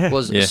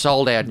was a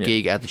sold out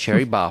gig at the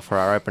Cherry Bar for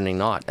our opening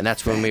night, and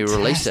that's when we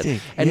released it.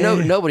 And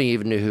nobody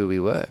even knew who we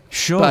were.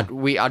 Sure, but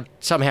I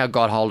somehow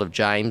got hold of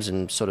James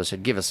and sort of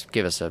said, "Give us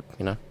a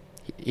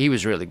He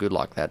was really good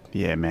like that.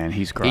 Yeah, man,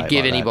 he's great. He'd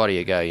give anybody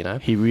a go.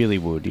 He really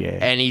would. Yeah,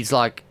 and he's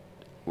like,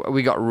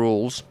 we got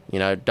rules.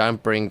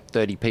 Don't bring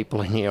 30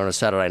 people in here on a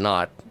Saturday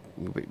night.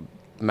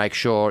 Make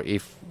sure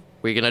if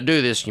we're going to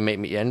do this, you meet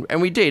me.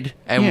 And we did.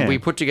 And we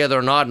put together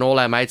a night and all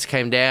our mates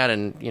came down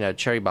and,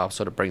 Cherry Bar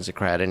sort of brings the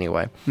crowd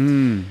anyway.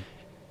 And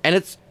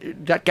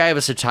that gave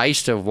us a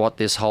taste of what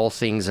this whole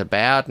thing's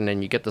about. And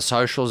then you get the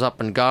socials up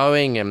and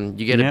going and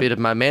you get a bit of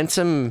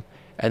momentum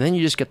and then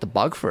you just get the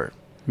bug for it.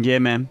 Yeah,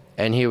 man.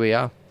 And here we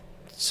are.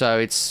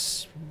 So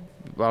So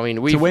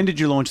when did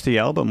you launch the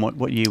album?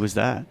 What year was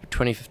that?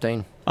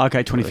 2015.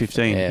 Okay,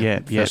 2015. Yeah.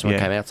 First one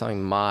came out,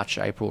 something March,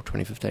 April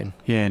 2015.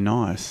 Yeah,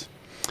 nice.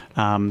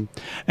 And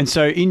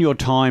so in your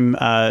time,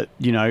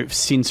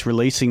 since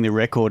releasing the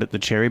record at the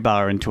Cherry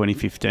Bar in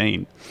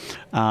 2015,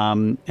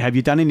 have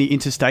you done any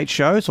interstate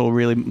shows or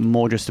really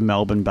more just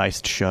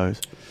Melbourne-based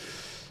shows?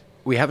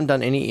 We haven't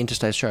done any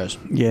interstate shows.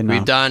 Yeah, no.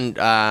 We've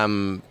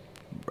done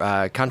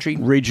country.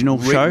 Regional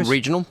shows?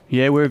 Regional.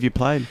 Yeah, where have you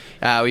played?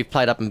 We've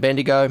played up in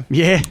Bendigo.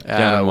 Yeah.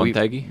 Down in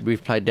Wonthaggi.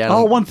 We've played down...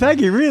 Oh,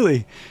 Wonthaggi,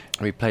 really?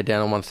 We played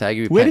down in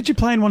Wonthaggi. Where did you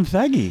play in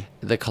Wonthaggi?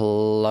 The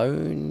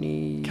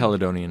Caledonian.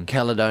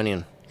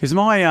 Because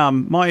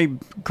my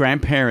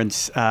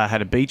grandparents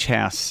had a beach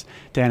house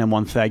down in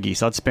Wonthaggi,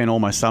 so I'd spent all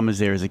my summers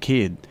there as a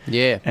kid.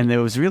 Yeah. And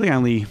there was really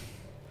only,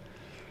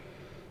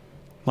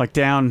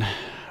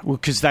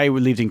 because they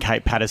lived in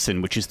Cape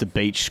Patterson, which is the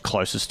beach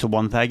closest to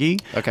Wonthaggi.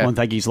 Okay.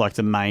 Wonthaggi's like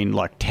the main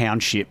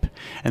township,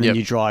 and then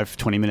you drive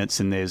 20 minutes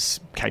and there's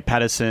Cape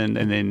Patterson,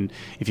 and then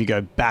if you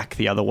go back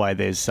the other way,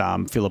 there's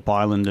Phillip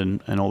Island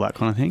and all that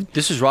kind of thing.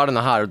 This is right in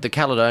the heart of the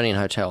Caledonian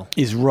Hotel.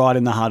 Is right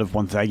in the heart of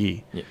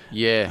Wonthaggi.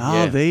 Yeah.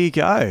 Oh, there you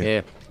go.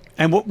 Yeah.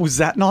 And what was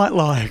that night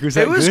like? Was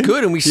that good? It was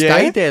good, and we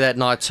stayed there that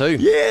night too.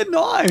 Yeah,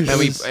 nice. And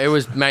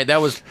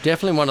that was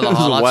definitely one of the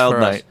highlights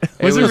for us. Night.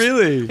 Was it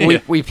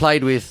really? We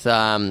played with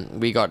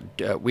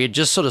we had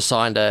just sort of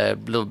signed a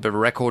little bit of a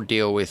record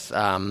deal with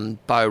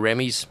Bo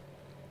Remy's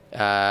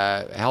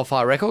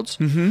Hellfire Records.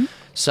 Mm-hmm.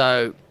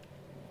 So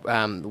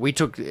we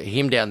took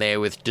him down there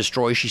with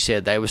Destroy, She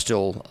Said. They were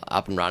still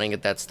up and running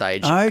at that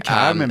stage. Okay,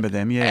 I remember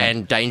them, yeah.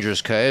 And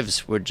Dangerous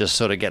Curves were just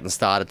sort of getting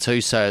started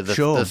too. So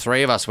the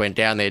three of us went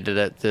down there, did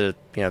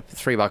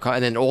 3-bar,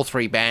 and then all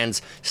three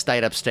bands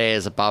stayed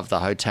upstairs above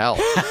the hotel.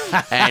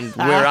 And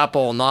we're up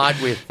all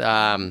night with,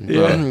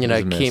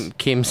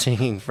 Kim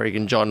singing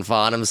freaking John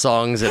Farnham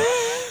songs at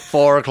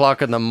 4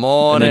 o'clock in the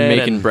morning. And then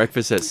making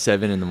breakfast at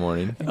 7 in the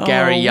morning.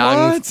 Gary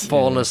Young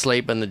falling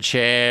asleep in the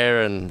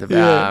chair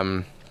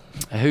and...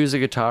 who's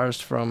the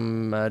guitarist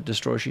from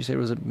Destroy, She Said?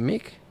 Was it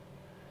Mick?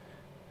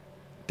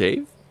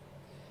 Dave?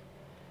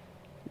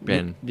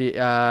 Ben.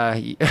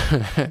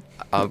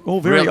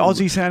 All very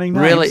Aussie sounding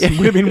names. Really,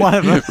 would have been one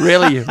of them.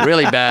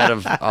 really bad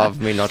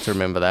of me not to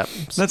remember that.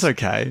 That's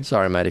okay.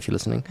 Sorry, mate, if you're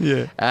listening.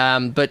 Yeah.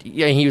 But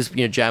yeah, he was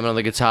jamming on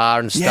the guitar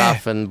and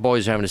stuff, and the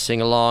boys were having to sing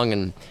along,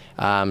 and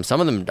some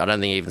of them I don't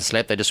think even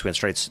slept. They just went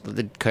straight.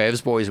 The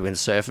Curves boys went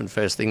surfing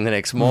first thing the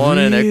next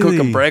morning. They're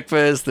cooking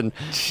breakfast, and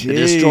the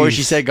Destroy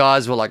She Said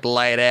guys were like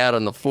laid out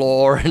on the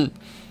floor, and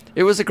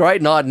it was a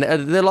great night.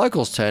 And the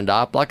locals turned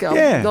up. Like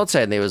I'm not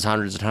saying there was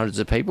hundreds and hundreds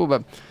of people,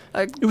 but.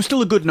 It was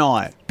still a good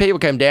night. People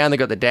came down, they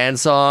got the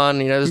dance on,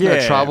 there's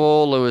no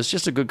trouble. It was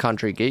just a good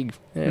country gig.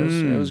 Yeah,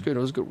 it was good. It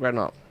was a good great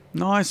night.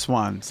 Nice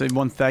one. So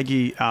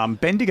Monthaggy,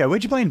 Bendigo.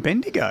 Where'd you play in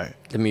Bendigo?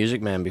 The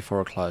Music Man before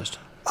it closed.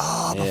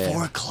 Oh,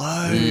 before it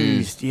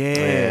closed.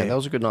 Yeah, that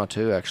was a good night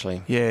too,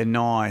 actually. Yeah,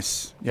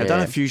 nice. Yeah, I've done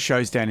a few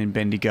shows down in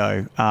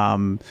Bendigo.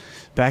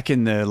 Back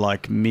in the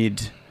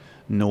mid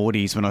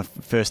noughties when I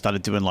first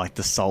started doing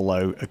the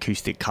solo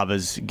acoustic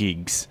covers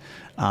gigs.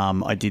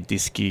 I did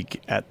this gig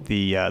at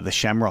the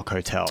Shamrock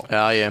Hotel.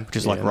 Oh yeah, which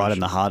is right in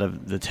the heart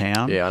of the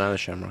town. Yeah, I know the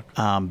Shamrock.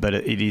 But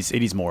it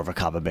is more of a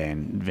cover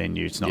band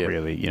venue. It's not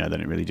really, they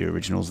don't really do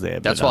originals there.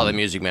 That's why the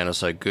Music Man is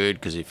so good,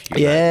 because if you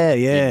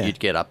you'd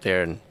get up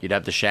there and you'd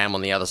have the Sham on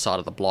the other side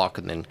of the block,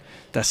 and then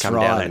come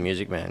down to the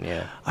Music Man.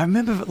 Yeah, I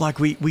remember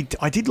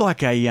I did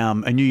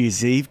a New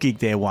Year's Eve gig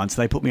there once.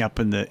 They put me up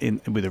with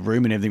a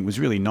room and everything. It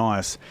was really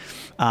nice.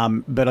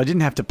 But I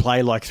didn't have to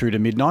play through to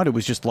midnight. It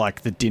was just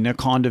the dinner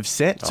kind of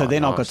set. So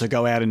then I got to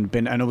go out and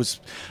it was,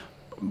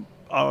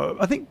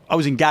 I think I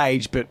was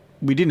engaged, but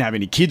we didn't have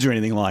any kids or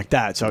anything like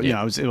that. So,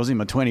 I was in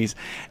my 20s.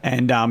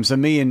 And so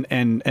me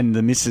and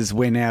the missus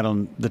went out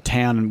on the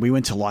town, and we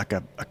went to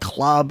a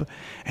club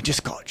and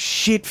just got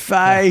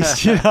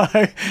shit-faced,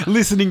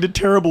 listening to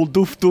terrible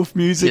doof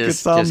music or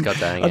something. Just got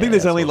that, I think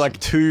there's only awesome.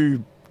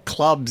 2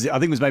 clubs. I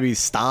think it was maybe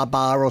Star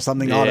Bar or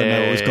something. I don't know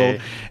what it was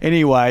called.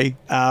 Anyway,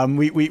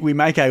 we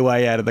make our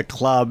way out of the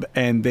club,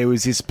 and there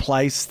was this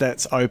place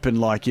that's open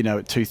at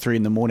 2-3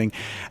 in the morning,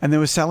 and they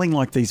were selling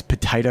these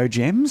potato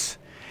gems.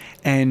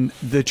 And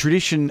the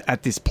tradition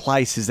at this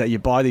place is that you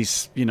buy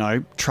this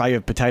tray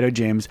of potato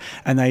gems,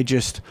 and they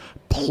just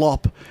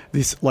plop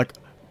this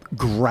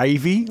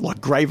gravy,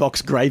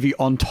 Gravox gravy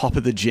on top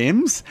of the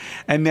gems.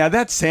 And now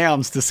that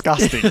sounds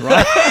disgusting,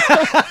 right?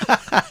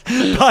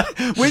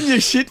 But when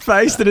you're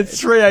shit-faced and it's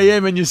 3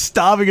 a.m. and you're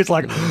starving, it's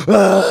People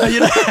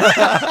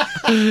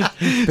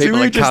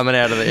are coming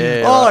out of the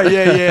air. Oh,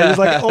 yeah.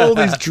 There's all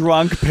these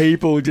drunk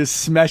people just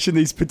smashing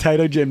these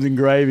potato gems in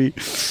gravy.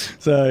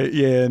 So,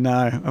 yeah,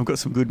 no, I've got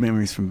some good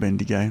memories from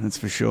Bendigo, that's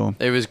for sure.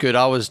 It was good.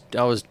 I was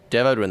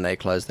devoted when they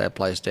closed that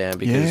place down,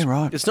 because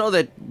it's not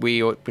that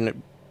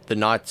the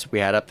nights we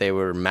had up there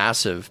were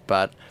massive,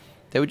 but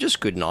they were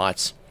just good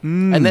nights.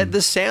 And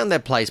the sound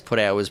that place put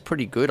out was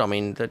pretty good. I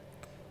mean,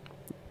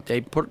 they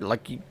put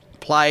you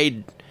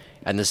played,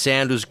 and the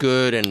sound was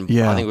good. And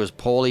I think it was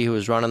Paulie who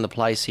was running the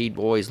place. He'd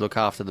always look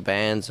after the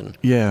bands, and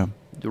the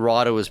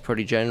writer was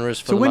pretty generous.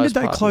 For so when did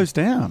they close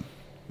down?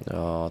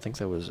 Oh, I think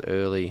that was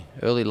early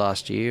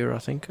last year, I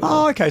think.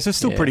 Oh, okay, so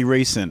still pretty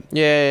recent.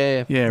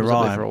 Yeah, right.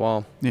 Up there for a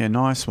while. Yeah,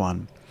 nice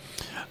one.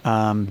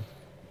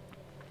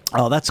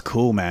 Oh, that's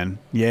cool, man.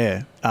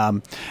 Yeah.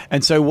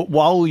 And so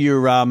while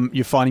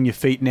you're finding your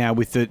feet now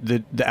with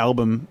the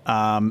album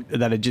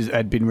that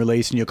had been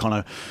released, and you're kind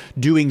of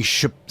doing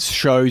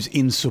shows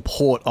in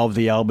support of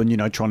the album,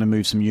 trying to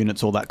move some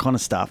units, all that kind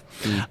of stuff.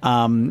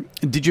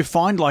 Did you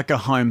find a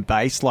home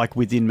base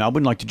within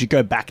Melbourne? Did you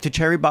go back to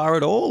Cherry Bar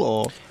at all,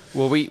 or?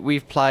 Well,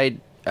 we've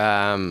played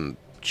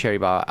Cherry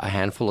Bar a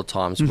handful of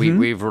times.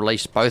 We've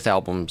released both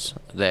albums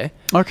there.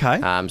 Okay.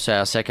 So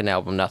our second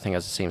album, Nothing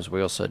As It Seems,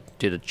 we also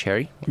did at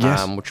Cherry,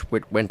 yes.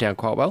 Which went down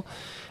quite well.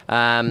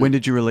 When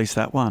did you release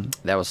that one?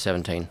 That was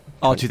 17.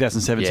 Oh,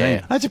 2017.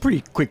 Yeah. That's a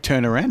pretty quick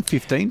turnaround.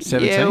 15,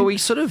 17. Yeah, we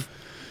sort of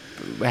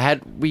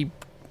had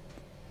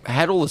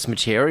all this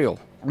material.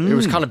 It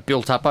was kind of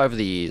built up over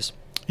the years.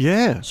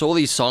 Yeah. So all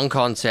these song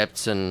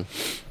concepts and.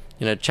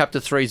 Chapter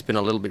 3's been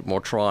a little bit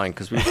more trying,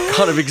 because we've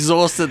kind of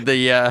exhausted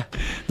the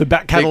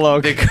back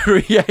catalogue. The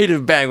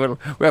creative bang. We're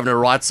having to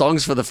write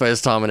songs for the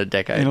first time in a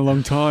decade. In a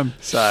long time.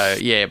 So,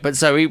 yeah. But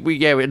so, the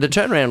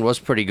turnaround was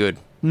pretty good.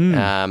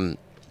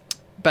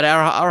 But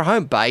our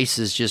home base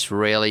has just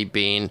really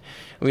been...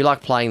 We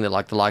like playing the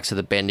likes of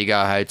the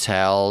Bendigo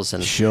hotels.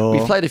 And sure.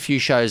 We've played a few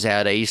shows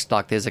out east.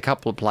 There's a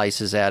couple of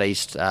places out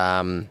east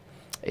in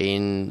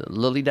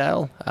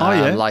Lilydale.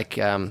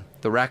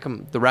 The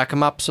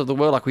Rackham Ups of the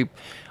world.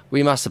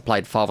 We must have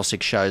played 5 or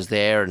 6 shows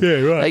there. And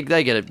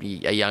they get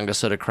a younger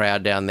sort of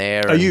crowd down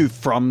there. Are you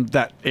from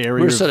that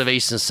area? We're sort of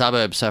eastern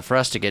suburbs, so for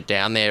us to get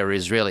down there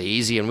is really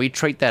easy, and we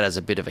treat that as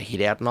a bit of a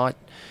hit-out night.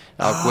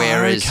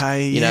 Whereas,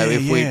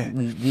 if we're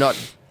not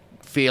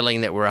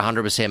feeling that we're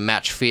 100%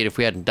 match fit, if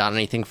we hadn't done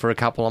anything for a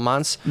couple of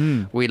months,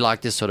 we'd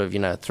like to sort of,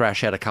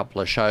 thrash out a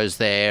couple of shows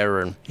there,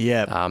 and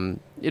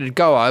it'd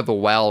go over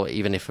well,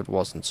 even if it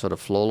wasn't sort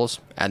of flawless.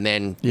 And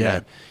then,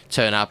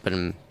 turn up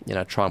and,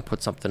 try and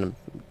put something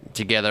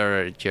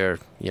together at your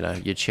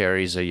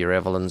Cherries or your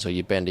Evelyns or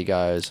your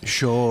Bendigos.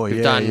 Sure,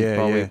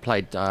 We've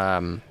played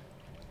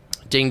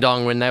Ding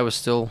Dong when they were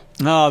still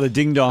the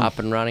Ding Dong up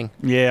and running.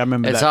 Yeah, I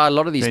remember It's that. hard. A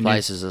lot of these venue.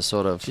 places are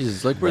sort of...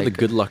 Jesus, like we're the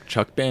Good Luck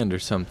Chuck band or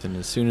something.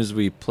 As soon as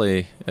we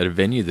play at a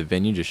venue, the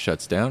venue just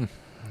shuts down.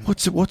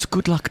 What's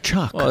Good Luck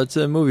Chuck? Well, it's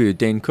a movie with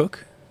Dane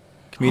Cook,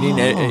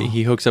 comedian.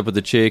 He hooks up with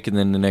a chick, and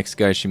then the next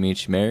guy she meets,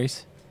 she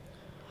marries.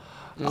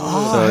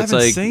 I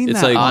haven't seen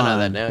that. I one. know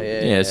that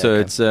now. So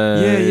okay. it's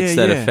it's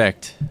that yeah.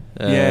 effect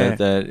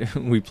that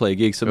we play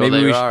gigs. So Well, maybe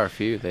there we are a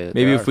few.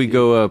 maybe if we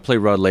go play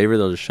Rod Laver,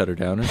 they'll just shut her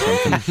down or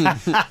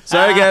something.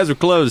 Sorry guys, we're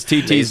closed.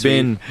 TT's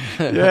been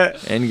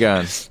and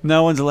gone.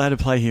 No one's allowed to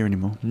play here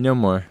anymore. No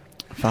more.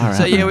 Far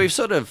So out. yeah, we've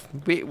sort of.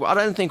 I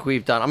don't think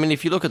we've done. I mean,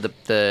 if you look at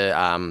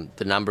the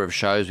number of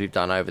shows we've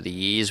done over the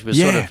years, we're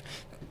sort of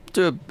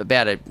do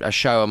about a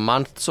show a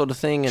month sort of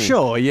thing. And,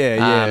 Sure,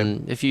 yeah.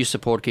 A few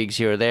support gigs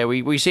here or there.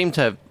 We seem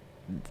to have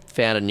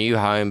found a new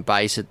home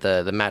base at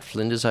the Matt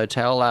Flinders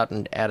Hotel out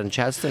in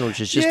Chadstone, which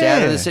is just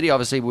out of the city.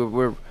 Obviously,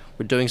 we're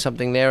doing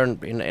something there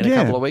in a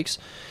couple of weeks.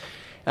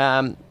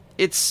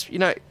 It's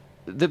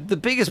the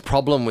biggest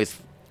problem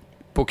with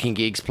booking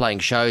gigs, playing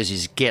shows,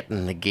 is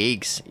getting the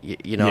gigs.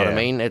 You know what I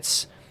mean?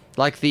 It's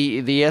like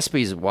the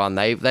ESPYs one.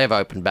 They've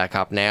opened back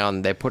up now,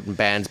 and they're putting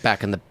bands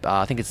back in the.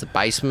 I think it's the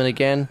basement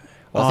again.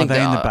 I think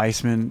they're in the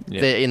basement.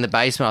 They're in the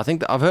basement. I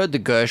think I've heard the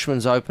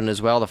Gershwin's open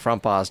as well. The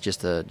front bar's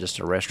just a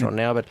restaurant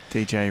now, but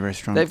DJ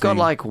restaurant. they've got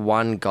like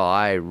one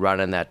guy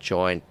running that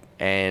joint,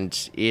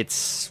 and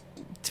it's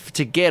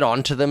to get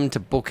onto them to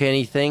book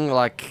anything.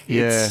 Like,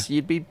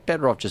 you'd be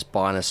better off just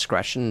buying a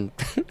scratch and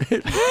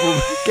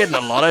getting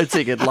a lotto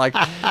ticket. Like,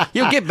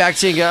 you'll get back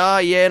to you and go, oh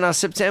yeah, no,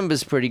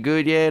 September's pretty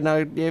good.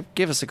 Yeah,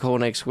 give us a call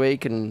next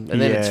week, and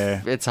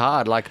then it's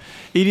hard. Like,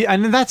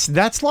 and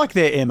that's like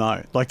their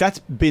MO. Like, that's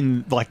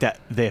been like that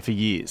there for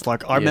years.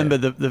 Like, I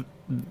remember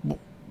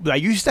they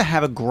used to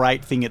have a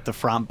great thing at the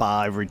front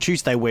bar every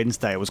Tuesday,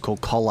 Wednesday. It was called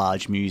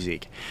Collage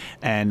Music.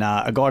 And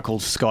a guy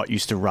called Scott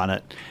used to run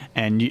it.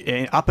 And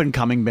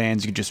up-and-coming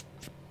bands, you could just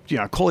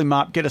call him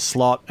up, get a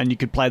slot, and you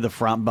could play the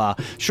front bar.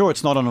 Sure,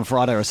 it's not on a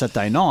Friday or a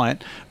Saturday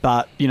night,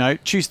 but,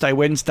 Tuesday,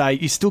 Wednesday,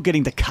 you're still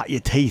getting to cut your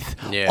teeth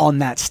on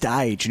that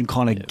stage and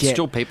kind of get...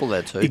 still people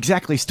there too.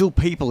 Exactly, still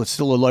people. It's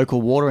still a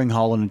local watering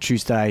hole on a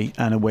Tuesday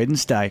and a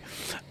Wednesday.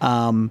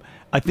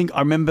 I think I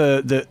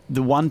remember the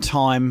one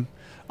time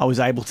I was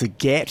able to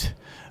get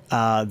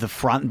the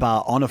front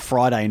bar on a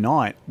Friday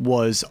night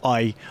was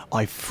I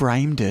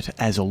framed it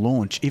as a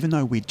launch, even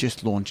though we'd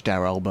just launched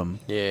our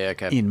album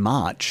in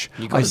March.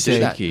 You've got to do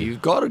that.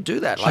 You've got to do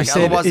that. Like, I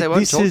said, otherwise they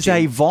won't this talk is to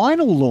you. a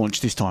vinyl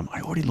launch this time.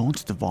 I already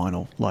launched the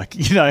vinyl,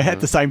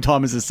 at the same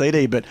time as the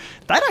CD, but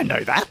they don't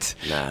know that.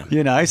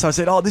 No. So I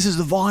said, this is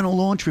the vinyl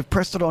launch. We've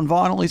pressed it on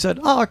vinyl. He said,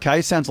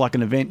 okay, sounds like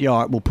an event. Yeah,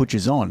 all right, we'll put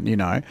you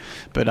on,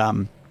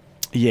 But,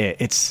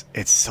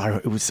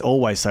 it was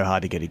always so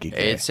hard to get a gig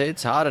there.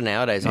 It's harder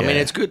nowadays. I mean,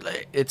 it's good.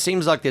 It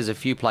seems like there's a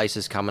few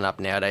places coming up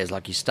nowadays.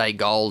 Like you Stay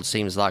Gold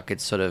seems like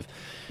it's sort of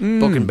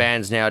booking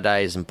bands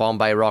nowadays, and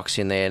Bombay Rock's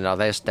in there. Now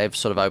they've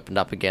sort of opened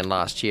up again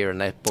last year,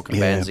 and they're booking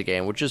bands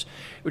again, which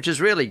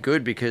is really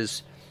good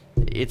because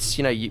it's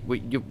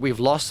we've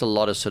lost a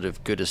lot of sort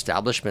of good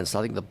establishments.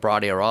 I think the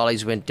Bridie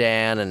O'Reilly's went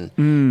down, and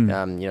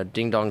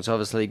Ding Dong's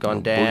obviously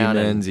gone down.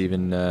 Boogeyman's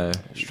even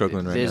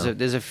struggling right now.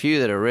 There's a few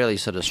that are really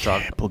sort of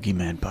struggling.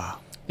 Boogeyman Bar.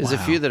 There's a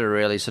few that are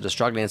really sort of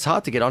struggling. It's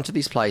hard to get onto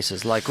these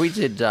places. Like we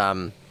did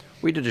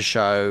a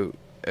show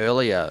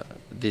earlier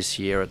this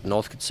year at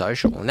Northcote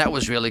Social, and that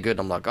was really good.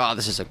 I'm like,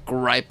 this is a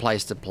great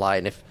place to play,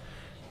 and if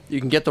you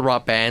can get the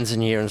right bands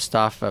in here and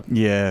stuff,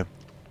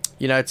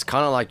 it's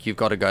kind of like you've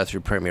got to go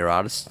through Premier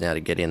Artists now to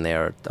get in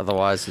there.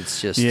 Otherwise,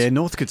 it's just... Yeah,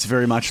 Northcote's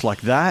very much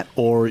like that,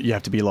 or you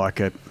have to be like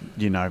a,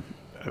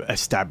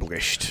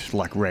 established,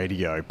 like,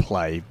 radio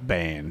play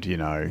band,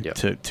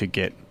 to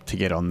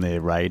get on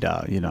their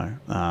radar,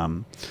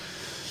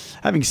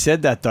 Having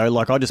said that, though,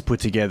 like I just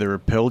put together a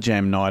Pearl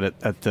Jam night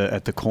at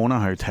the Corner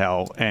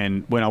Hotel,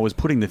 and when I was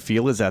putting the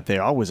feelers out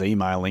there, I was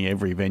emailing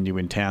every venue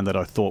in town that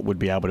I thought would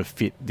be able to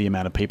fit the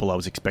amount of people I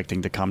was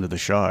expecting to come to the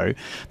show.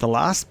 The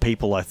last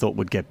people I thought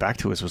would get back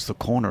to us was the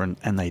Corner,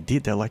 and they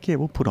did. They're like, yeah,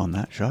 we'll put on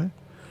that show.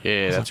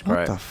 Yeah, that's great.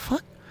 What the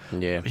fuck?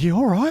 Yeah. Are you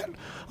all right?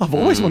 I've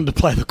always wanted to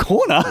play the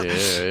Corner,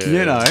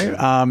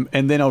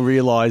 and then I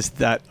realised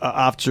that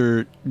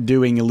after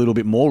doing a little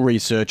bit more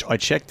research, I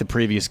checked the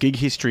previous gig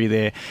history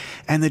there,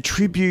 and the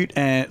tribute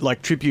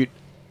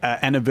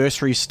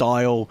anniversary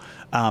style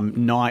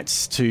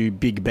nights to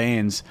big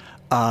bands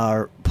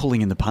are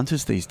pulling in the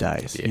punters these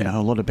days. Yeah.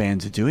 A lot of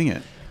bands are doing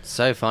it.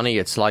 So funny.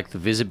 It's like the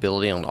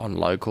visibility on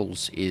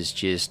locals is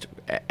just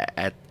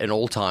at an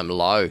all-time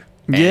low.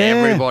 And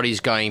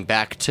everybody's going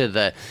back to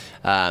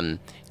the...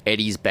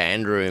 Eddie's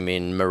Band Room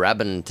in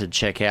Moorabbin to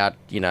check out,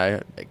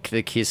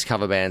 the Kiss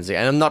cover bands.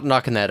 And I'm not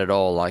knocking that at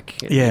all.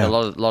 Like, a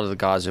lot of the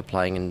guys who are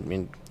playing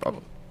in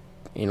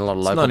a lot of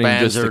local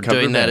bands are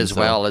doing that as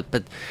well.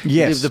 But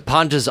the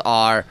punters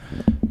are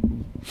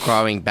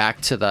growing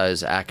back to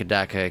those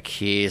Akadaka,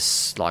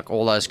 Kiss, like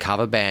all those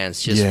cover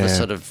bands just for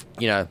sort of,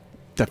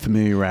 that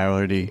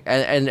familiarity.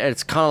 And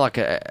it's kind of like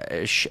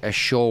a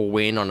sure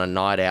win on a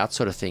night out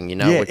sort of thing. You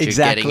know Yeah, what you're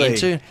exactly.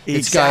 getting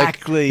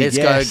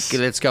into.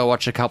 Let's go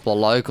watch a couple of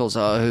locals.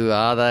 Oh, who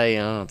are they?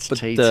 Oh, it's But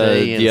TT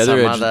the and other some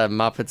edge- other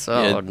Muppets.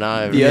 Oh Yeah.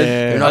 no,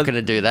 Yeah. you're not going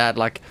to do that.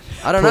 Like,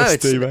 I don't Poor know.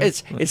 Steve-O.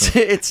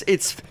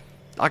 It's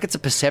like it's a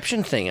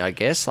perception thing, I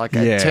guess. Like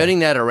Yeah. turning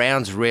that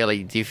around's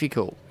really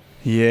difficult.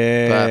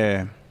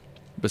 Yeah.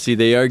 But see,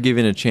 they are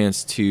giving a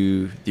chance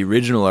to the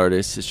original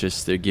artists. It's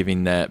just they're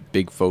giving that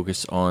big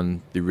focus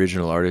on the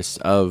original artists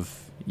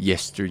of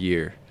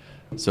yesteryear.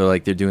 So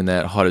like they're doing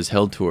that Hot as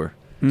Hell tour,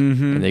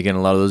 and they're getting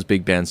a lot of those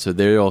big bands. So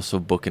they're also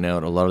booking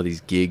out a lot of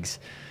these gigs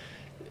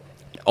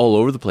all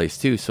over the place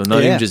too. So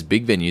not Yeah. even just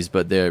big venues,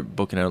 but they're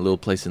booking out a little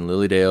place in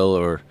Lilydale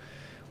or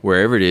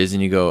wherever it is,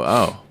 and you go,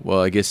 oh,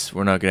 well, I guess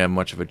we're not gonna have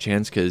much of a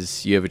chance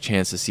because you have a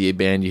chance to see a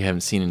band you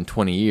haven't seen in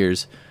 20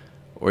 years.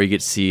 Or you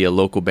get to see a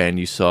local band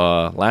you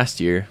saw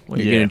last year. Well,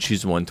 you're Yeah. going to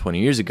choose one 20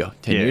 years ago,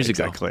 10 years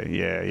ago. Exactly.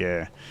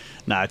 Yeah.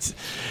 No,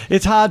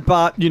 it's hard,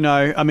 but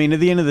I mean, at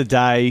the end of the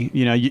day,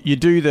 you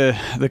do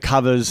the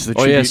covers, the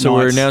Oh, tribute yeah, so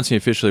we're nights. announcing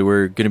officially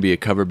we're going to be a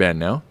cover band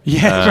now.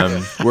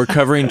 Yeah. We're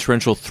covering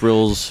Torrential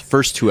Thrill's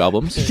first 2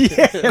 albums.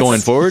 Going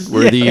forward,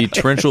 we're the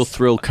Torrential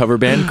Thrill cover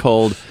band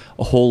called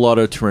A Whole Lot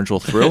of Torrential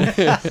Thrill.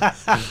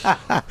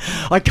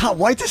 I can't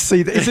wait to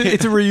see that.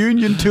 It's a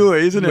reunion tour,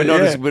 isn't it?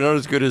 We're not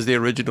as good as the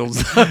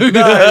originals.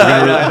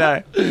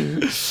 No.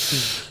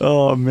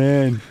 Oh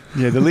man,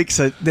 yeah. The licks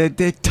they're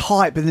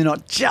tight, but they're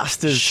not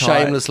just as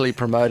Shamelessly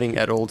promoting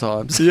at all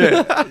times. tight.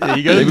 Yeah,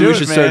 you got to Maybe do we it,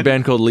 should man. start a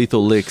band called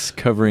Lethal Licks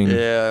covering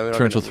Yeah, we're not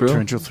Torrential gonna- Thrill.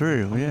 Torrential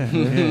Thrill.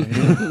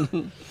 Yeah.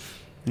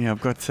 Yeah,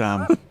 I've got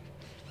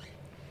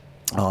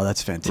Oh,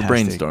 that's fantastic. We're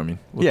brainstorming.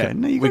 Yeah,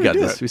 no, you we gotta got do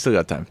this. it. We still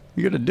got time.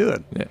 You got to do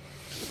it. Yeah.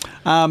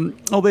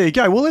 Oh, there you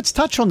go. Well, let's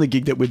touch on the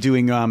gig that we're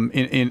doing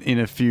in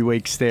a few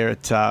weeks there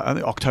at I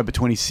think October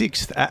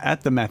 26th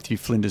at the Matthew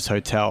Flinders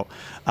Hotel.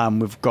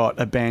 We've got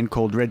a band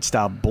called Red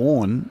Star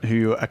Born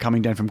who are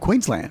coming down from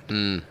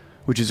Queensland,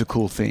 which is a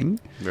cool thing.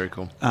 Very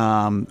cool.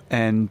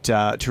 And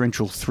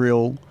Torrential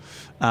Thrill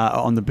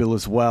on the bill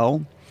as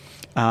well.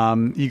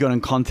 You got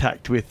in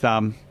contact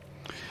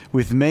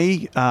with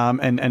me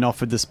and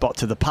offered the spot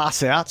to the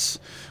Pass Outs,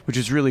 which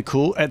is really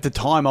cool. At the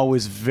time, I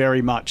was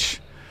very much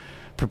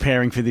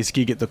preparing for this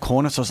gig at the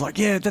Corner, so I was like,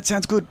 yeah, that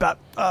sounds good, but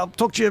I'll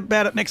talk to you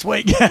about it next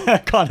week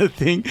kind of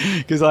thing,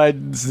 because I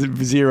had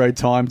zero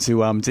time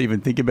to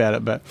even think about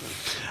it. But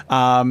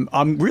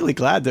I'm really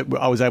glad that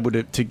I was able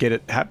to get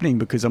it happening,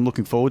 because I'm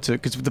looking forward to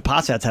it, because the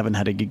Pass Outs haven't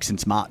had a gig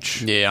since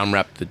March. Yeah, I'm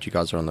wrapped that you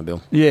guys are on the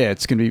bill. Yeah,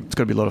 it's going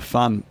to be a lot of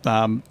fun.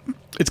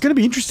 It's going to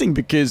be interesting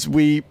because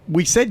we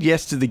said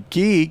yes to the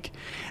gig,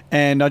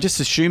 and I just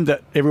assumed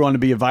that everyone would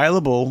be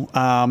available,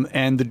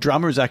 and the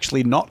drummer is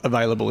actually not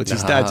available. It's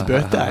his dad's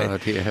birthday. Oh,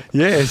 dear.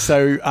 Yeah,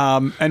 so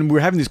and we're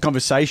having this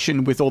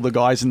conversation with all the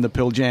guys in the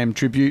Pearl Jam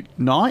tribute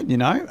night,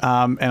 and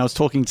I was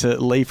talking to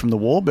Lee from the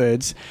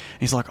Warbirds. And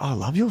he's like, oh, I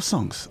love your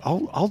songs.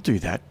 I'll do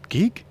that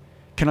gig.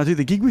 Can I do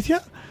the gig with you?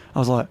 I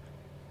was like,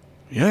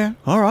 yeah,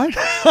 all right.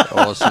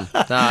 Awesome.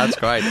 No, that's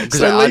great.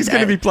 So Lee's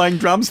going to be playing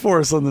drums for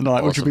us on the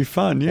night, which will be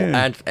fun,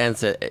 yeah. And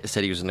said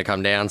he was going to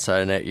come down,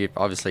 so now you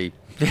obviously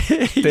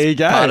There you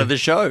go. part of the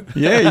show.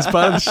 Yeah, he's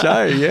part of the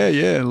show.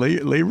 Yeah.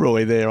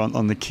 Leroy there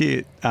on the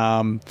kit.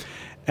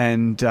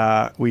 And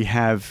we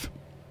have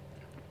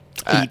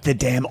Eat the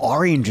Damn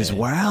Orange as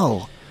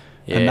well.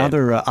 Yeah.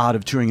 Another Art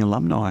of Touring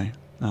alumni.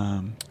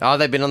 Oh,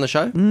 they've been on the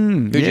show?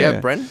 Who'd you yeah.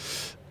 have,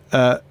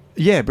 Bren?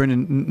 Yeah,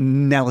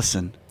 Brendan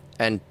Nellison.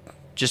 And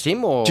just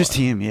him, or Just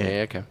him, yeah.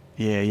 Yeah, okay.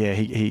 Yeah.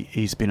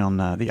 He's been on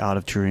the Art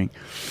of Touring.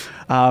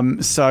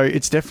 So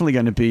it's definitely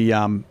going to be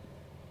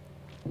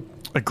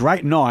a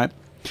great night.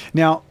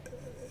 Now,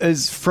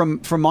 as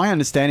from my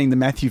understanding, the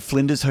Matthew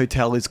Flinders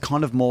Hotel is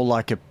kind of more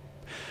like it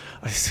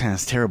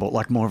sounds terrible,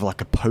 like more of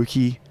like a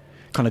pokey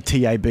kind of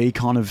TAB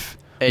kind of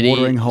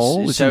watering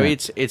hole. So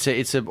isn't it?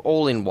 it's a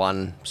all in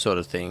one sort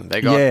of thing.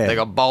 They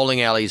got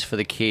bowling alleys for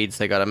the kids.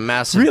 They got a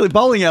massive really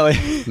bowling alley.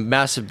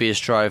 massive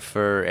bistro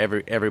for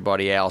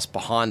everybody else.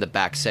 Behind the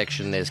back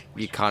section, there's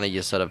your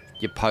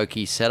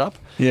pokey setup.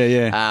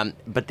 Yeah.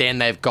 But then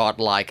they've got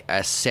like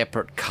a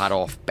separate cut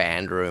off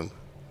band room,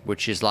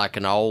 which is like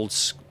an old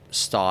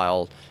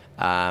style,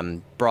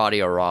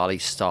 Bridie O'Reilly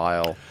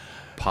style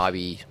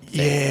pubby thing.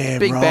 Yeah,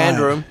 big right. band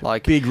room,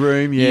 like Big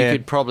room, yeah. You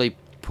could probably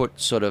put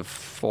sort of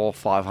 400 or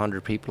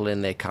 500 people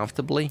in there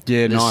comfortably.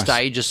 Yeah, the nice.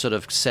 stage is sort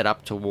of set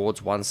up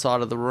towards one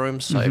side of the room,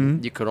 so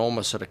you could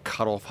almost sort of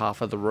cut off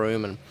half of the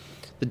room. And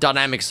the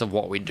dynamics of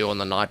what we do on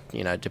the night,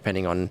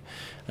 depending on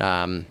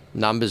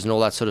numbers and all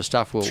that sort of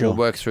stuff, we'll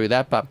work through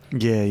that. But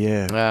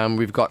Yeah.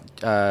 we've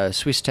got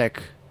Swiss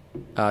Tech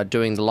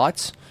doing the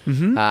lights.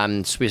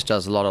 Swiss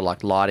does a lot of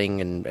like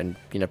lighting and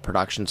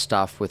production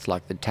stuff with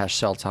like the Tash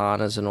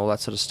Sultanas and all that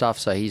sort of stuff.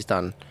 So he's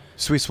done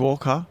Swiss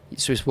Walker.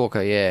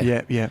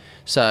 yeah. Yeah.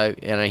 So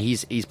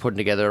he's putting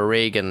together a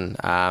rig, and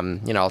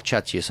I'll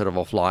chat to you sort of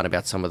offline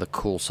about some of the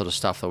cool sort of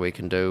stuff that we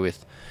can do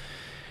with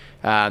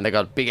They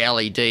got a big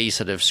LED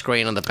sort of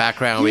screen on the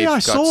background. Yeah, I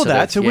saw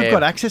that. So we've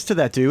got access to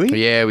that, do we?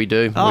 Yeah, we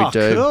do. Oh, we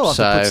do. cool.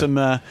 So, I could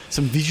put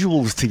some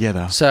visuals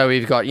together. So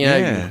we've got,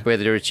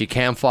 whether it's your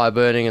campfire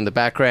burning in the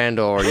background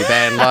or your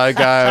band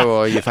logo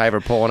or your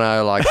favourite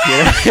porno, like,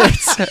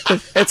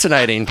 it's an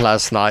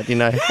 18+ night,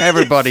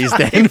 Everybody's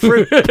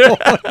favourite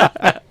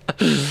porno.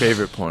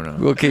 Favorite porno.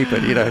 We'll keep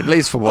it, at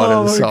least for one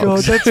of the songs. Oh, my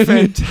God, that's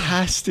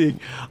fantastic.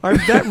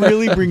 That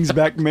really brings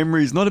back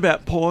memories, not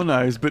about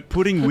pornos, but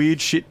putting weird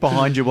shit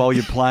behind you while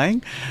you're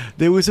playing.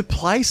 There was a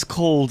place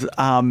called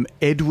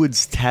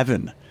Edwards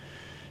Tavern.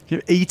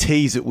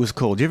 E.T.'s it was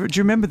called. Do you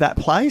remember that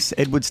place,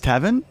 Edwards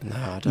Tavern? No,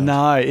 I don't.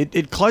 No,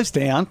 it closed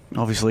down,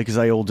 obviously, because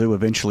they all do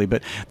eventually.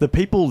 But the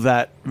people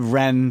that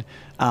ran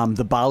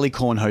the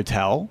Barleycorn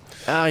Hotel...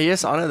 Oh,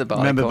 yes, I know the Barleycorn.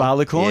 Remember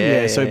Barleycorn?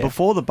 Yeah. So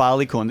before the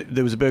Barleycorn,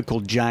 there was a bird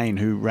called Jane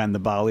who ran the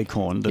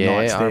Barleycorn the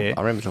nights there.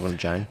 I remember talking to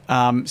Jane.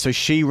 So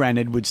she ran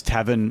Edwards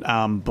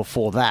Tavern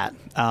before that.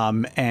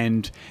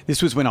 And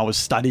this was when I was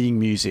studying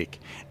music.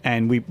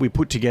 And we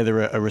put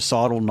together a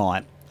recital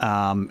night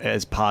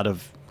as part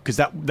of... Because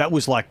that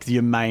was like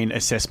your main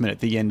assessment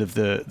at the end of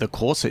the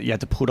course. You had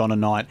to put on a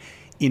night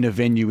in a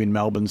venue in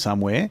Melbourne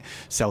somewhere,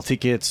 sell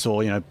tickets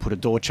or, put a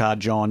door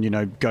charge on,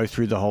 go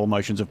through the whole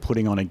motions of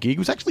putting on a gig. It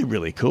was actually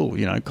really cool,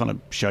 kind of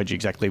showed you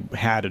exactly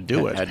how to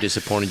do it. How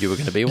disappointed you were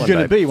going to be one You're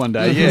day. going to be one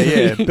day,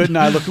 yeah. But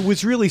no, look, it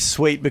was really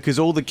sweet because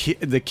all the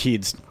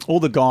kids, all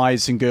the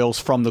guys and girls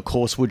from the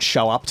course would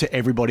show up to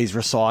everybody's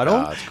recital.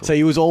 Oh, that's cool. So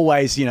it was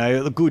always,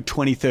 a good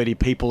 20, 30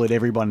 people at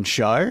everyone's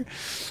show.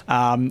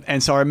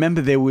 And so I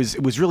remember it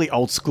was really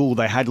old school.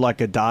 They had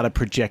like a data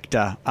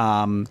projector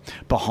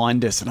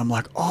behind us. And I'm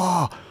like,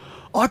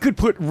 I could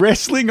put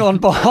wrestling on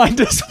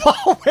behind us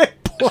while we're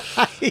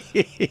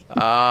playing.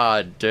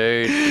 Ah,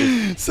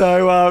 dude.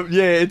 So,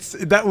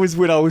 that was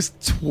when I was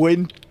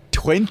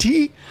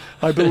 20,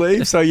 I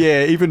believe. So,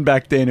 yeah, even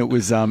back then it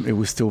was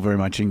still very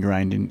much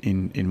ingrained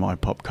in my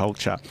pop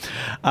culture.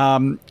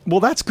 Well,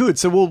 that's good.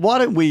 So, why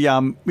don't we,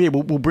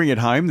 we'll bring it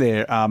home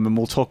there and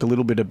we'll talk a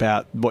little bit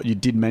about what you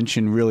did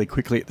mention really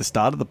quickly at the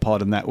start of the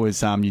pod, and that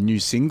was your new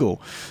single.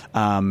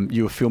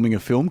 You were filming a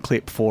film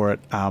clip for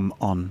it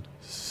on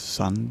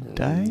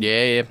Sunday?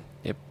 Yep.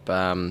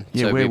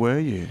 Where were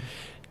you?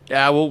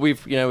 Well,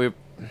 we're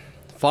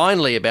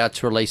finally about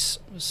to release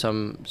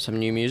some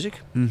new music.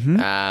 Mm-hmm.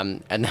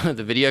 And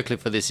the video clip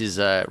for this is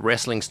a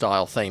wrestling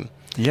style theme.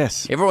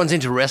 Yes. Everyone's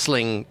into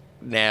wrestling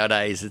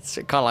nowadays. It's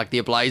kind of like the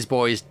Ablaze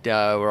Boys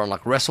were on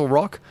like Wrestle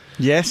Rock.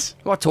 Yes.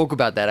 I might talk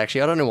about that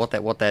actually. I don't know what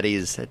that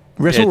is.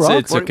 Wrestle Rock?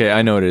 It's okay.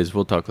 I know what it is.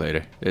 We'll talk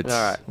later. It's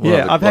all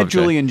right. I've had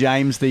Julian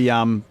James,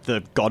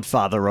 the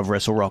godfather of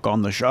Wrestle Rock,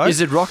 on the show.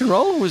 Is it rock and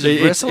roll? Or is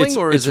it wrestling?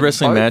 It's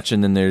wrestling match,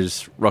 and then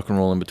there's rock and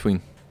roll in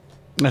between.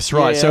 That's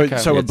right. Yeah,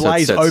 so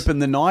Ablaze sets. open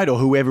the night, or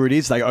whoever it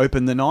is, they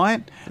open the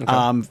night.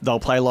 Okay. They'll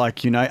play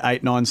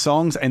 8-9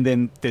 songs, and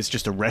then there's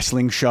just a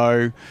wrestling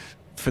show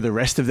for the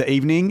rest of the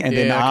evening, and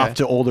then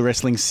after all the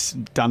wrestling's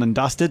done and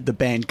dusted, the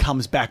band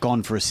comes back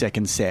on for a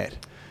second set.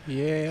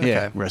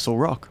 Yeah. Wrestle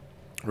Rock.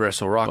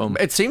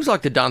 It seems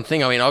like the done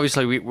thing. I mean,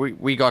 obviously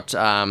we got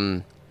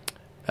the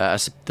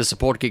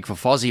support gig for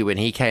Fozzy when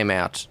he came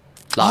out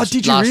last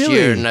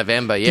year in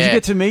November. Yeah. Did you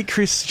get to meet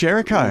Chris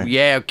Jericho?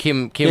 Yeah,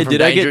 Kim Yeah, from did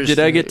Dangerous.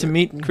 I get to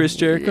meet Chris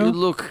Jericho?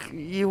 Look,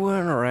 you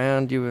weren't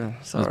around. You were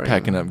sorry. I was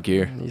packing up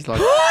gear. He's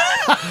like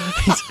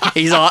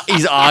he's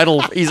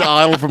idle. He's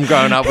idle from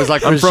growing up. It was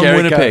like I'm Chris from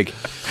Jericho. Winnipeg.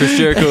 Chris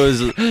Jericho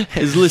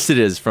is listed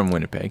as from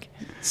Winnipeg.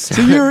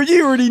 So you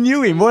already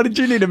knew him. Why did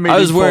you need to meet him? I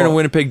was wearing for? a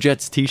Winnipeg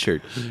Jets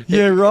t-shirt.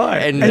 Yeah, right.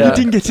 And you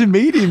didn't get to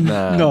meet him,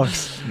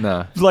 Knox.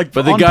 Nah. Like,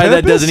 but the on guy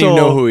that purpose, doesn't even or-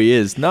 know who he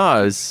is.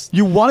 No,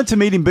 You wanted to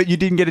meet him, but you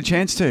didn't get a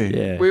chance to.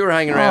 yeah. We were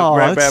hanging around, Oh,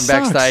 around that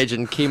sucks. backstage,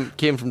 and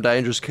Kim from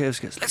Dangerous Curves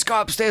goes, "Let's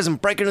go upstairs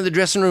and break into the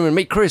dressing room and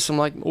meet Chris." I'm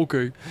like,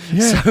 "Okay."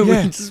 Yeah, So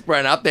yeah. we just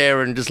ran up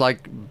there and just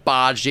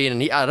barged in,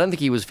 and I don't think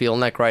he was feeling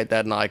that great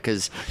that night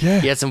because Yeah.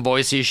 he had some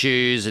voice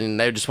issues, and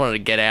they just wanted to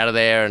get out of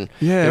there, and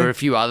Yeah. there were a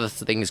few other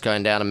things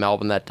going down in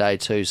Melbourne that day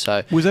too.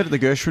 So Was that at the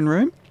Gershwin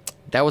room?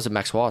 that was at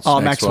Max Watts. Oh,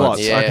 Max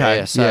Watts. Yeah, Okay.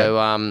 yeah. So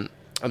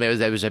and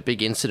there was a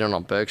big incident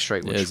on Burke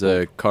Street. Which There's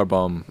a car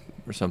bomb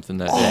or something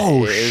that day.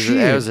 Oh,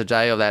 it was a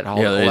day of that whole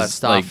Yeah, all that there's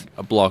stuff. like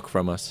a block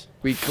from us.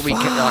 We came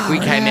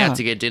out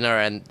to get dinner,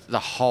 and the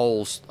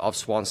whole of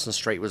Swanston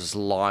Street was just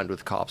lined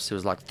with cops. There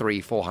was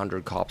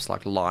 300-400 cops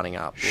lining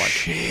up.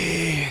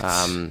 Shit.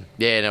 And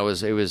it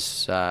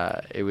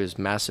was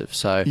massive.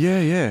 So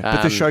Yeah.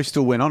 But the show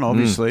still went on,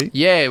 obviously.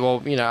 yeah, well,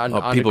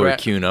 people were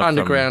queuing up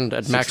underground from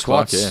at 6 Max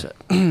o'clock, Watts.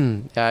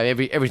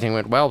 Everything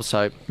went well.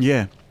 So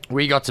Yeah.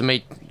 we got to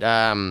meet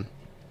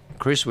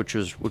Chris, which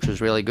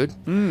was really good.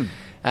 Mm.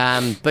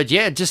 But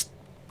yeah, just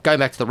going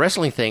back to the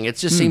wrestling thing, it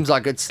just seems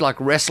like it's like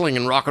wrestling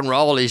and rock and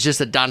roll is just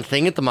a done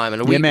thing at the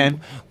moment. Yeah,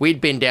 man. We'd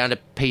been down to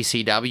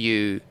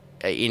PCW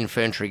in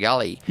Ferntree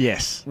Gully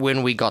Yes.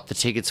 when we got the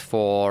tickets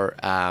for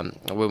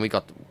when we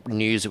got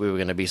news that we were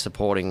going to be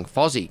supporting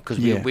Fozzy because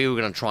Yeah. we were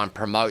going to try and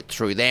promote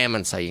through them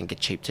and say you can get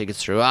cheap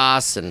tickets through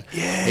us and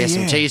here's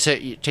some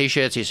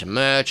t-shirts, here's some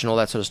merch and all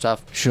that sort of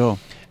stuff. Sure.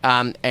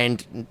 And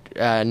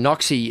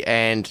Noxie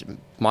and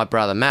my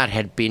brother Matt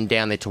had been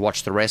down there to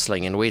watch the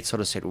wrestling, and we'd sort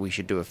of said we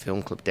should do a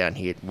film clip down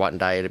here one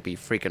day. It'd be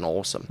freaking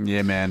awesome.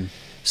 Yeah, man.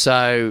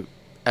 So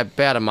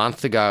about a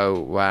month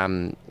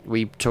ago,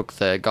 we took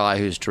the guy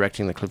who's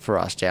directing the clip for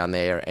us down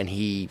there, and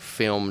he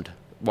filmed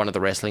one of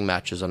the wrestling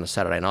matches on a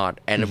Saturday night,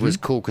 and it was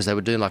cool because they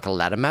were doing like a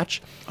ladder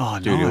match. Oh,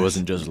 Dude, nice. it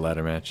wasn't just a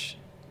ladder match.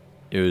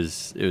 It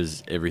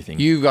was everything.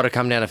 You've got to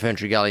come down to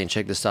Ferntree Gully and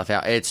check this stuff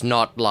out. It's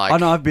not like... I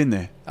know, I've been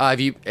there. Have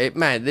you...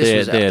 man, this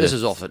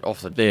is off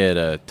the... They had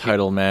a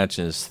title match,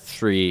 and it's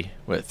three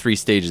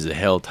stages of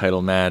hell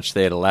title match.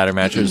 They had a ladder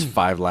match. There was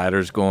 5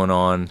 ladders going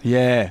on.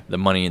 Yeah. The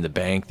Money in the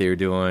Bank they were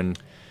doing.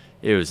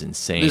 It was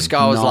insane. This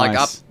guy was like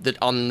up Nice.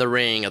 on the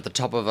ring at the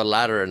top of a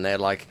ladder, and they're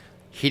like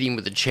hit him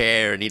with a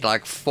chair, and he'd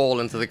like fall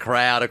into the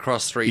crowd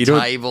across 3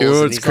 tables. You know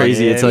and what's he's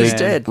crazy? Like, It's yeah, like man.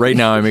 dead. right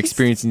now I'm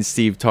experiencing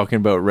Steve talking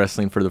about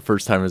wrestling for the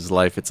first time in his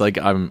life. It's like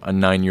I'm a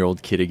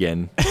 9-year-old kid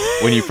again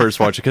when you first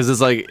watch it, because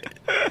it's like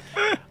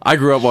I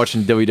grew up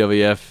watching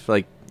WWF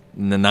like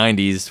in the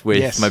 90s with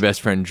Yes. my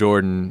best friend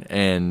Jordan,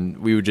 and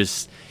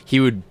he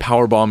would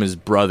powerbomb his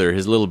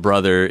little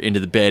brother into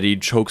the bed.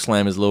 He'd choke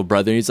slam his little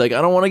brother, and he's like, I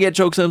don't want to get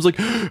choke slammed. I was like,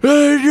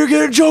 hey, you're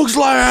getting choke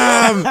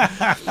slam.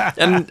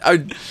 And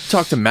I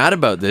talked to Matt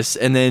about this,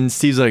 and then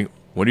Steve's like,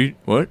 what are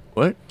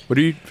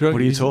you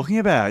talking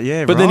about?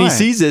 Yeah, But then he right.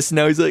 sees this, and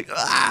now he's like,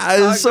 I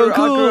it's so grew,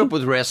 cool. I grew up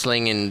with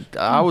wrestling, and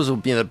I was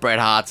the Bret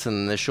Harts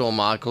and the Shawn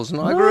Michaels,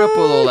 and I grew up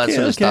with all that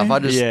sort of stuff. I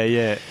just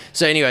Yeah.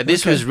 So anyway,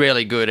 this was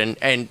really good,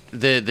 and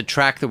the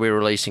track that we're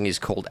releasing is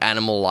called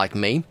 "Animal Like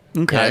Me."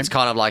 Okay. It's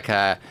kind of like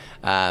a,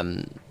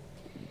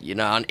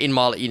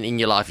 in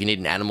your life you need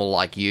an animal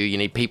like you. You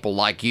need people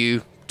like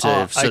you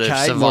to sort of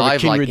okay. survive. More of a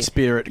kindred like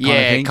spirit kind of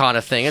thing. kind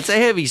of thing. It's a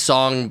heavy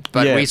song,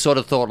 but Yeah. we sort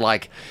of thought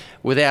like,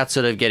 without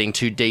sort of getting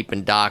too deep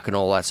and dark and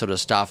all that sort of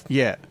stuff.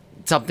 Yeah.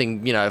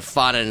 Something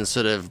fun and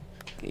sort of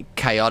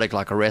chaotic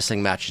like a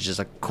wrestling match is just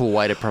a cool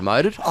way to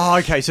promote it. Oh,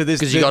 okay. So there's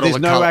 'Cause you got all there's the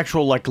no colour.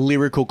 actual like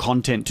lyrical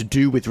content to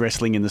do with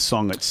wrestling in the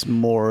song. It's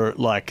more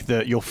like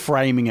you're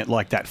framing it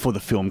like that for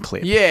the film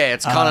clip. Yeah,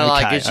 it's kind of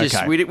like okay, it's just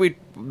okay. we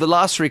the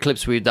last 3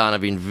 clips we've done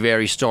have been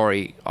very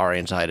story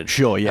orientated.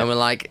 Sure, yeah. And we're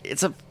like,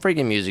 it's a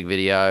freaking music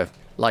video.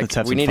 Like Let's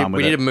have we some need fun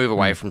with to it. move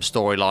away from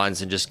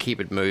storylines and just keep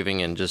it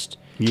moving and just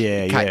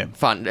Yeah.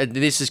 fun.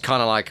 This is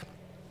kind of like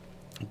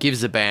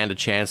gives the band a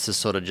chance to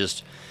sort of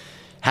just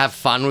have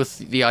fun with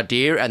the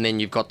idea, and then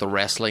you've got the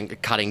wrestling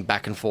cutting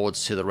back and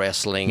forwards to the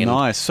wrestling. And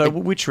Nice. So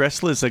which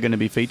wrestlers are going to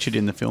be featured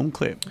in the film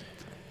clip?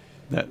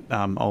 That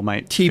old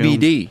mate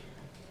TBD.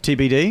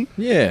 filmed? TBD.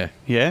 Yeah,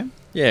 Yeah.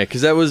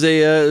 because that was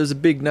it was a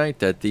big night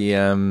that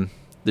the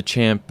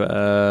champ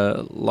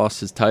lost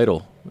his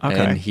title. Okay.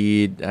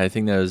 And I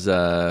think that was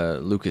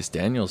Lucas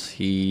Daniels.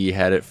 He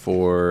had it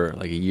for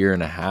like a year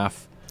and a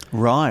half,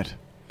 Right.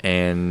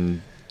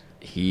 and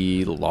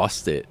he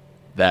lost it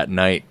that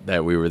night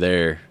that we were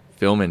there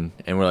filming,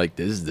 and we're like,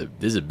 this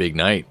is a big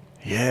night.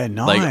 Yeah.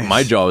 Nice. Like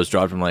my jaw was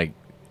dropped. I'm like,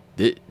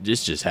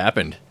 this just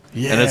happened.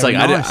 Yeah. And it's like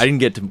nice. I didn't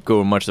get to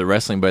go much of the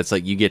wrestling, but it's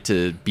like you get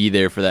to be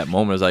there for that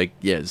moment. I was like,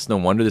 yeah, it's no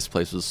wonder this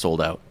place was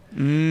sold out.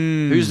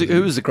 who was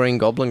the Green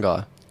Goblin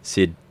guy?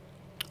 Sid,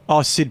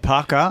 Oh, Sid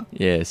Parker.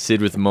 yeah,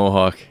 Sid with the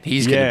mohawk.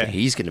 He's Yeah.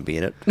 gonna be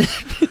in it.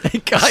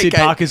 Sid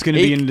Parker's gonna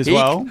be in it as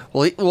well?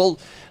 Well,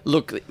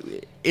 look,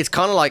 it's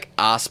kind of like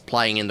us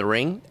playing in the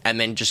ring and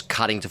then just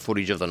cutting to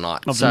footage of the night.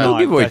 Of the so, night. Don't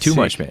give away That's too sick.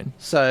 much, man.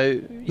 so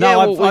No,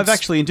 yeah, I've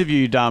actually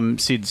interviewed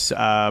Sid's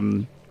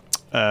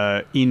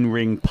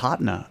in-ring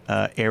partner,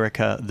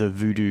 Erica, the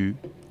Voodoo,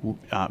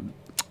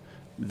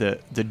 the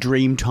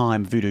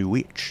Dreamtime Voodoo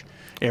Witch,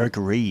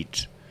 Erica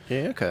Reed.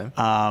 yeah, okay.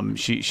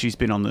 She's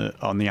been on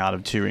the Art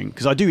of Touring,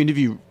 because I do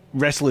interview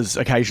wrestlers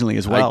occasionally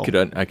as well.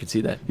 I could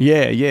see that.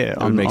 Yeah,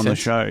 on make the sense.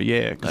 show,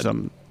 yeah, because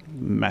I'm a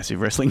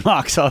massive wrestling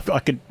mark, so I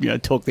could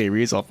talk their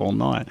ears off all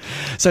night.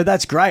 So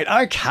that's great.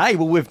 Okay,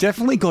 well, we've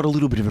definitely got a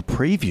little bit of a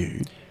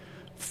preview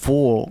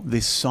for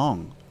this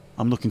song.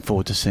 I'm looking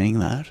forward to seeing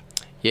that.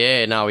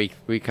 Yeah, no,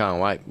 we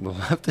can't wait. We'll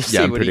have to see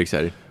Yeah, I'm what pretty he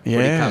excited. what he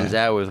Yeah. comes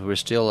out with. We're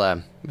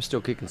still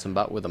kicking some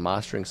butt with the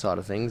mastering side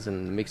of things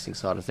and the mixing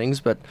side of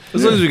things, but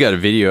As long as we got a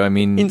video, I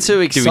mean, in 2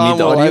 weeks' do we time need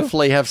the we'll audio?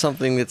 hopefully have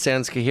something that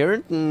sounds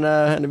coherent and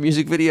a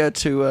music video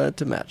to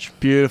match.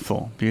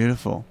 Beautiful.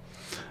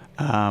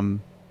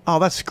 Oh,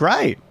 that's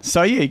great.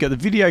 So, yeah, you got the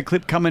video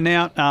clip coming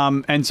out.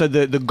 And so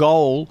the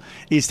goal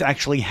is to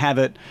actually have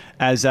it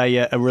as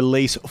a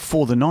release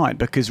for the night,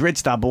 because Red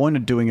Star Boyne are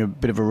doing a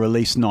bit of a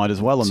release night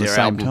as well on the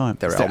same time.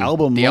 Their It's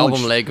album, the the launch.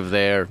 album leg of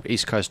their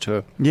East Coast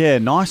tour. Yeah,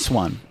 nice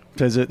one.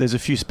 There's a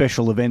few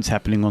special events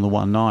happening on the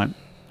one night.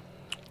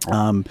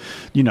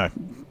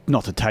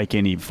 Not to take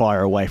any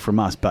fire away from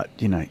us, but,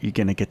 you're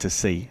going to get to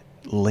see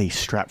Lee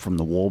Strapp from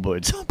the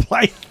Warbirds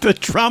play the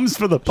drums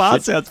for the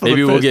pass outs for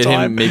Maybe the we'll first get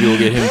time. him. Maybe we'll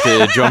get him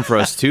to drum for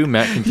us too.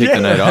 Matt can take Yeah.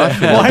 the night off.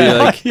 And Why it'll be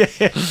not? like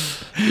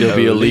Yeah. it'll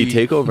be a Lee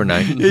takeover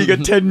night. Yeah, you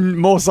got 10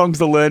 more songs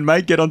to learn,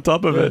 mate. Get on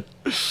top of it.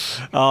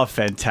 Oh,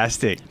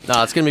 fantastic.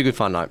 No, it's going to be a good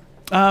fun night.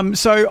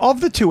 So,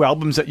 of the 2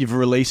 albums that you've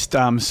released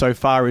so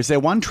far, is there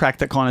one track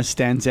that kind of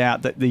stands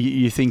out that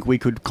you think we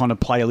could kind of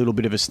play a little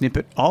bit of a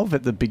snippet of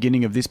at the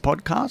beginning of this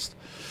podcast?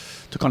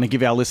 to kind of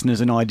give our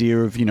listeners an idea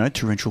of,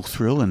 Torrential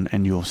Thrill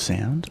and your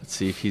sound. Let's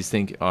see if he's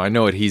thinking. Oh, I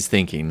know what he's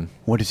thinking.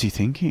 What is he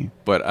thinking?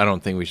 But I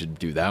don't think we should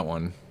do that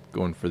one.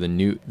 Going for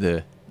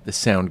the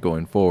sound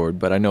going forward.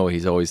 But I know what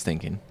he's always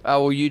thinking.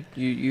 Oh, well, you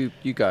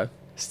go.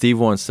 Steve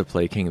wants to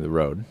play King of the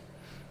Road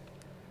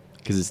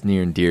because it's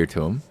near and dear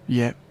to him.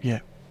 Yeah.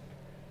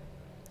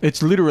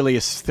 It's literally a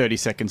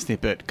 30-second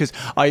snippet because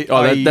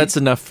that's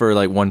enough for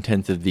like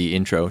 1/10 of the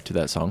intro to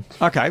that song.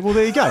 Okay, well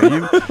there you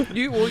go.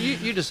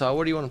 You decide.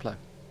 What do you want to play?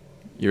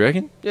 You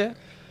reckon? Yeah.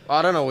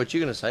 I don't know what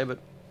you're gonna say, but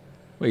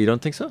Wait, you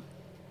don't think so?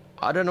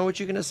 I don't know what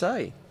you're gonna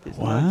say.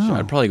 Wow.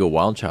 I'd probably go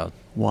Wild Child.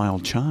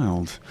 Wild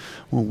Child.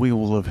 Well, we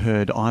will have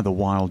heard either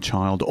Wild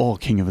Child or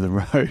King of the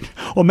Road,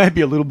 or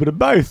maybe a little bit of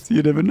both.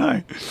 You never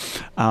know.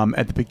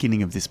 At the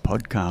beginning of this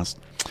podcast.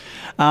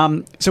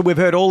 So we've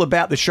heard all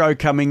about the show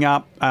coming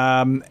up,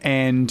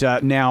 and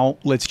now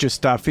let's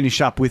just finish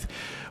up with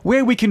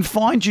where we can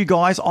find you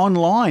guys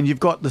online. You've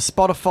got the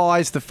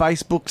Spotifys, the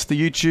Facebooks, the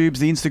YouTubes,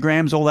 the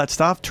Instagrams, all that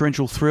stuff.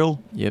 Torrential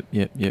Thrill. Yep.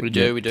 We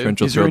do.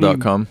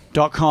 TorrentialThrill.com.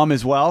 .com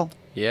as well.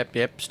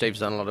 Yep. Steve's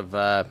done a lot of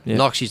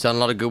Noxie's done a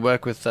lot of good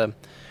work with the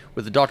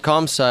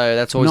 .com, so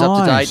that's always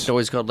up to date.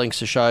 Always got links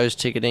to shows,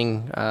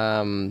 ticketing,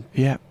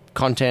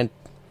 content,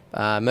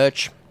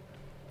 merch.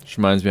 Which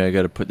reminds me, I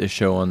got to put this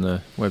show on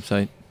the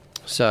website.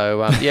 So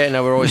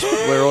we're always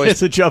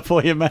It's a job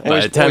for you, mate. By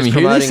the time you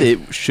hear this,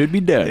 it should be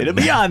done. It'll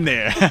be on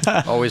there.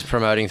 always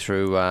promoting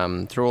through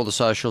all the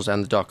socials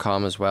and the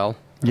 .com as well.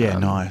 Yeah,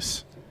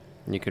 nice.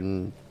 You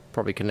can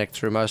probably connect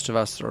through most of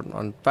us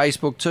on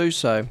Facebook too.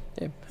 So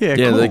yeah,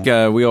 cool.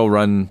 like we all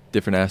run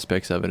different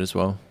aspects of it as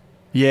well.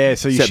 Yeah,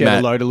 so you Except share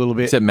Matt. the load a little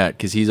bit. Except Matt,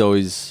 because he's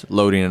always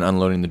loading and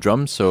unloading the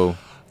drums. So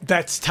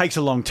that takes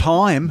a long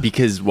time.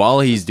 Because while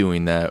he's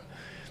doing that,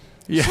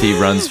 Steve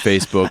runs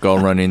Facebook, I'll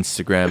run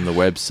Instagram, the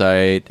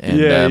website,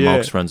 and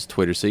Mox runs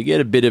Twitter. So you get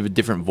a bit of a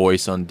different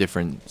voice on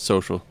different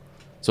social.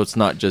 So it's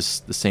not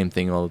just the same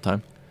thing all the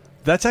time.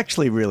 That's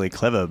actually really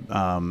clever,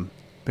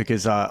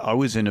 because I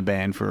was in a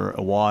band for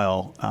a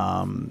while,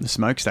 the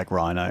Smokestack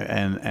Rhino,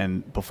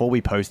 and before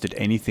we posted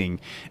anything,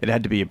 it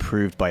had to be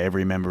approved by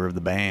every member of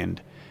the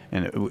band.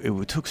 And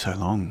it took so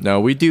long.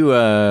 No, we do,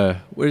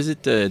 what is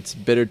it? It's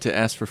better to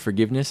ask for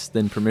forgiveness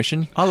than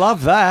permission. I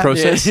love that.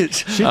 Process. Yeah.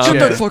 Get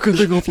that fucking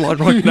thing offline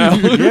right now.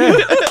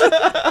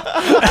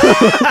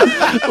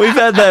 We've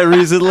had that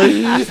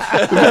recently. We've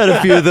had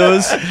a few of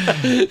those.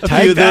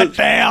 Take that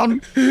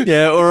down.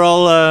 Yeah, or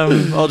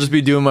I'll just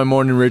be doing my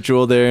morning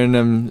ritual there, and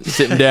I'm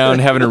sitting down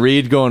having a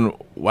read going,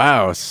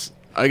 wow,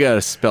 I got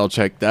to spell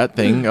check that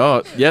thing.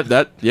 Oh,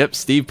 yep,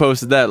 Steve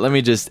posted that. Let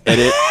me just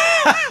edit.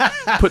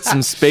 Put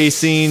some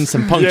spacing,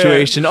 some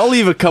punctuation. I'll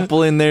leave a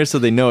couple in there so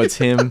they know it's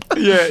him.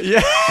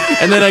 Yeah.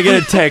 And then I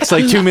get a text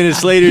like 2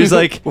 minutes later. He's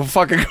like, well,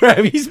 fucking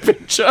grab his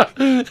picture.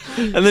 And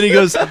then he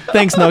goes,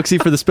 thanks,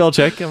 Noxie, for the spell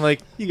check. I'm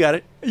like, you got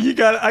it. You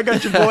got it. I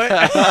got you, boy.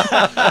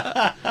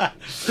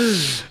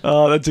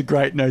 Oh, that's a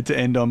great note to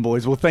end on,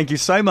 boys. Well, thank you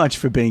so much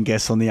for being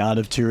guests on The Art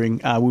of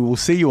Touring. We will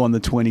see you on the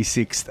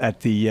 26th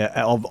at the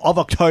of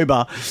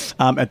October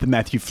at the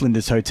Matthew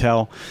Flinders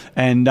Hotel.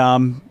 And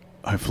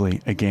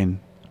hopefully,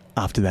 again,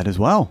 after that as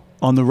well,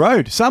 on the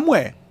road,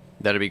 somewhere.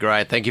 That'd be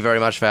great. Thank you very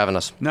much for having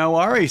us. No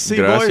worries. See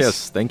you, Gracias.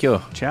 boys. Thank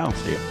you. Ciao.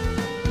 See you.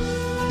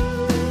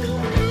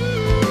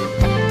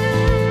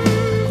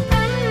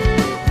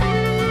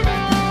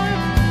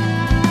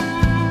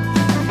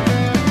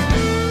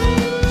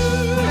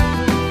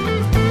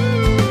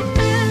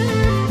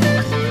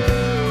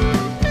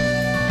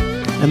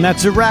 And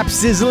that's a wrap,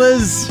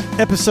 Sizzlers.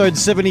 Episode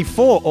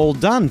 74, all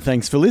done.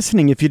 Thanks for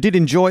listening. If you did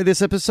enjoy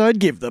this episode,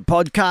 give the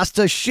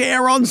podcast a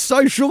share on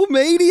social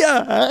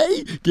media,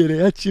 hey? Get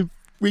out your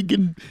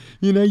friggin',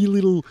 your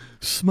little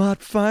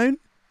smartphone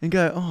and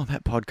go, oh,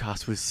 that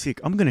podcast was sick.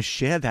 I'm going to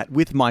share that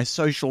with my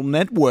social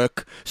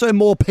network so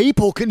more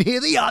people can hear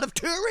The Art of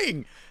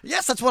Touring.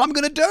 Yes, that's what I'm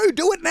going to do.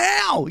 Do it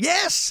now.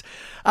 Yes.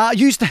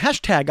 Use the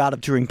hashtag Art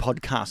of Touring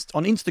Podcast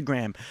on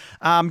Instagram.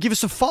 Give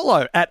us a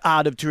follow at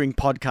Art of Touring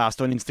Podcast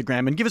on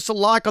Instagram, and give us a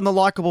like on the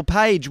likable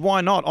page.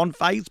 Why not? On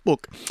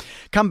Facebook.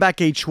 Come back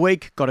each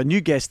week. Got a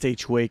new guest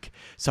each week.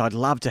 So I'd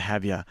love to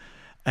have you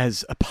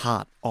as a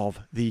part of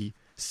the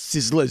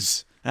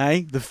Sizzlers.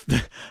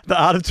 The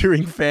Art of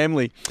Touring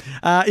family.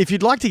 If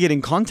you'd like to get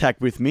in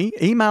contact with me,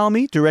 email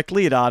me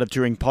directly at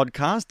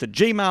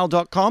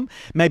artoftouringpodcast@gmail.com.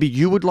 Maybe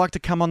you would like to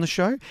come on the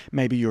show.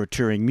 Maybe you're a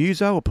touring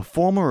muso, a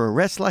performer, or a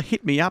wrestler.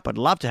 Hit me up. I'd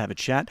love to have a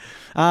chat.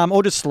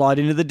 Or just slide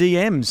into the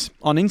DMs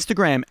on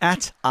Instagram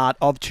at Art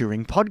of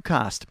Touring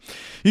Podcast.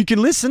 You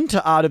can listen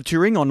to Art of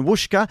Touring on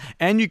Whooshka,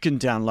 and you can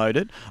download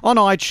it on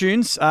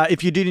iTunes.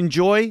 If you did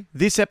enjoy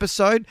this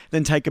episode,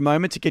 then take a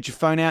moment to get your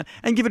phone out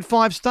and give it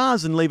 5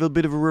 stars and leave a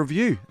bit of a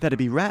review. That'd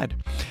be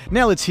rad.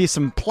 Now let's hear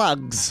some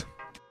plugs.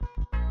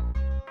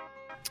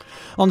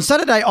 On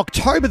Saturday,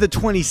 October the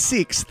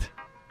 26th,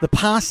 the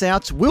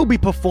Passouts will be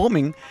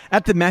performing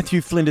at the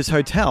Matthew Flinders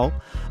Hotel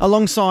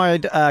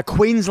alongside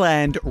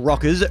Queensland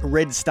rockers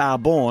Red Star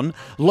Born,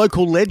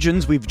 local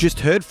legends we've just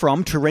heard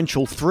from,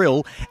 Torrential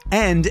Thrill,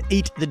 and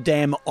Eat the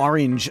Damn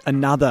Orange,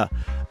 another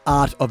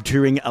Art of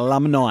Touring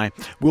alumni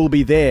will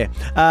be there.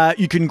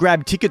 You can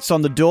grab tickets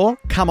on the door.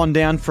 Come on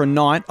down for a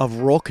night of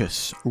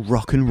raucous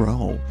rock and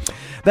roll.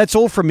 That's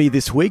all from me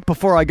this week.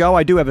 Before I go,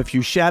 I do have a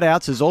few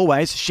shout-outs as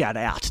always. Shout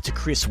out to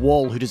Chris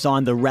Wall, who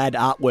designed the rad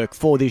artwork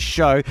for this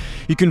show.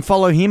 You can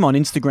follow him on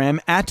Instagram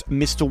at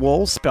Mr.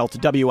 Wall, spelt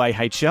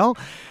W-A-H-L.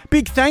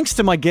 Big thanks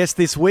to my guests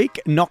this week,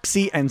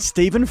 Noxie and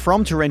Stephen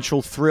from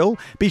Torrential Thrill.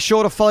 Be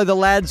sure to follow the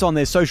lads on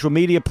their social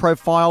media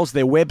profiles,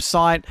 their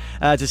website,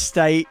 to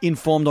stay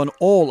informed on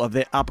all of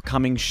their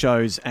upcoming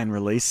shows and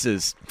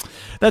releases.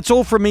 That's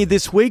all from me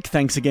this week.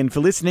 Thanks again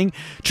for listening.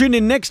 Tune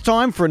in next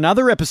time for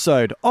another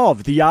episode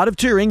of The Art of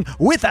Touring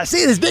with us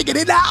is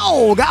Diggity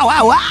Dog.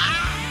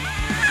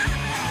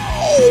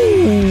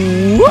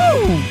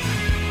 Woo!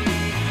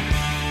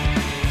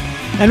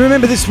 And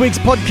remember, this week's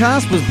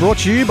podcast was brought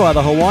to you by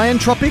the Hawaiian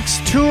Tropics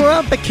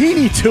Tour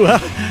Bikini Tour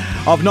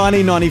of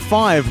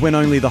 1995, when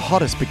only the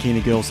hottest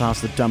bikini girls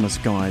asked the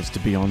dumbest guys to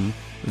be on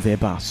their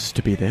bus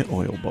to be their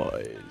oil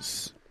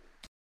boys.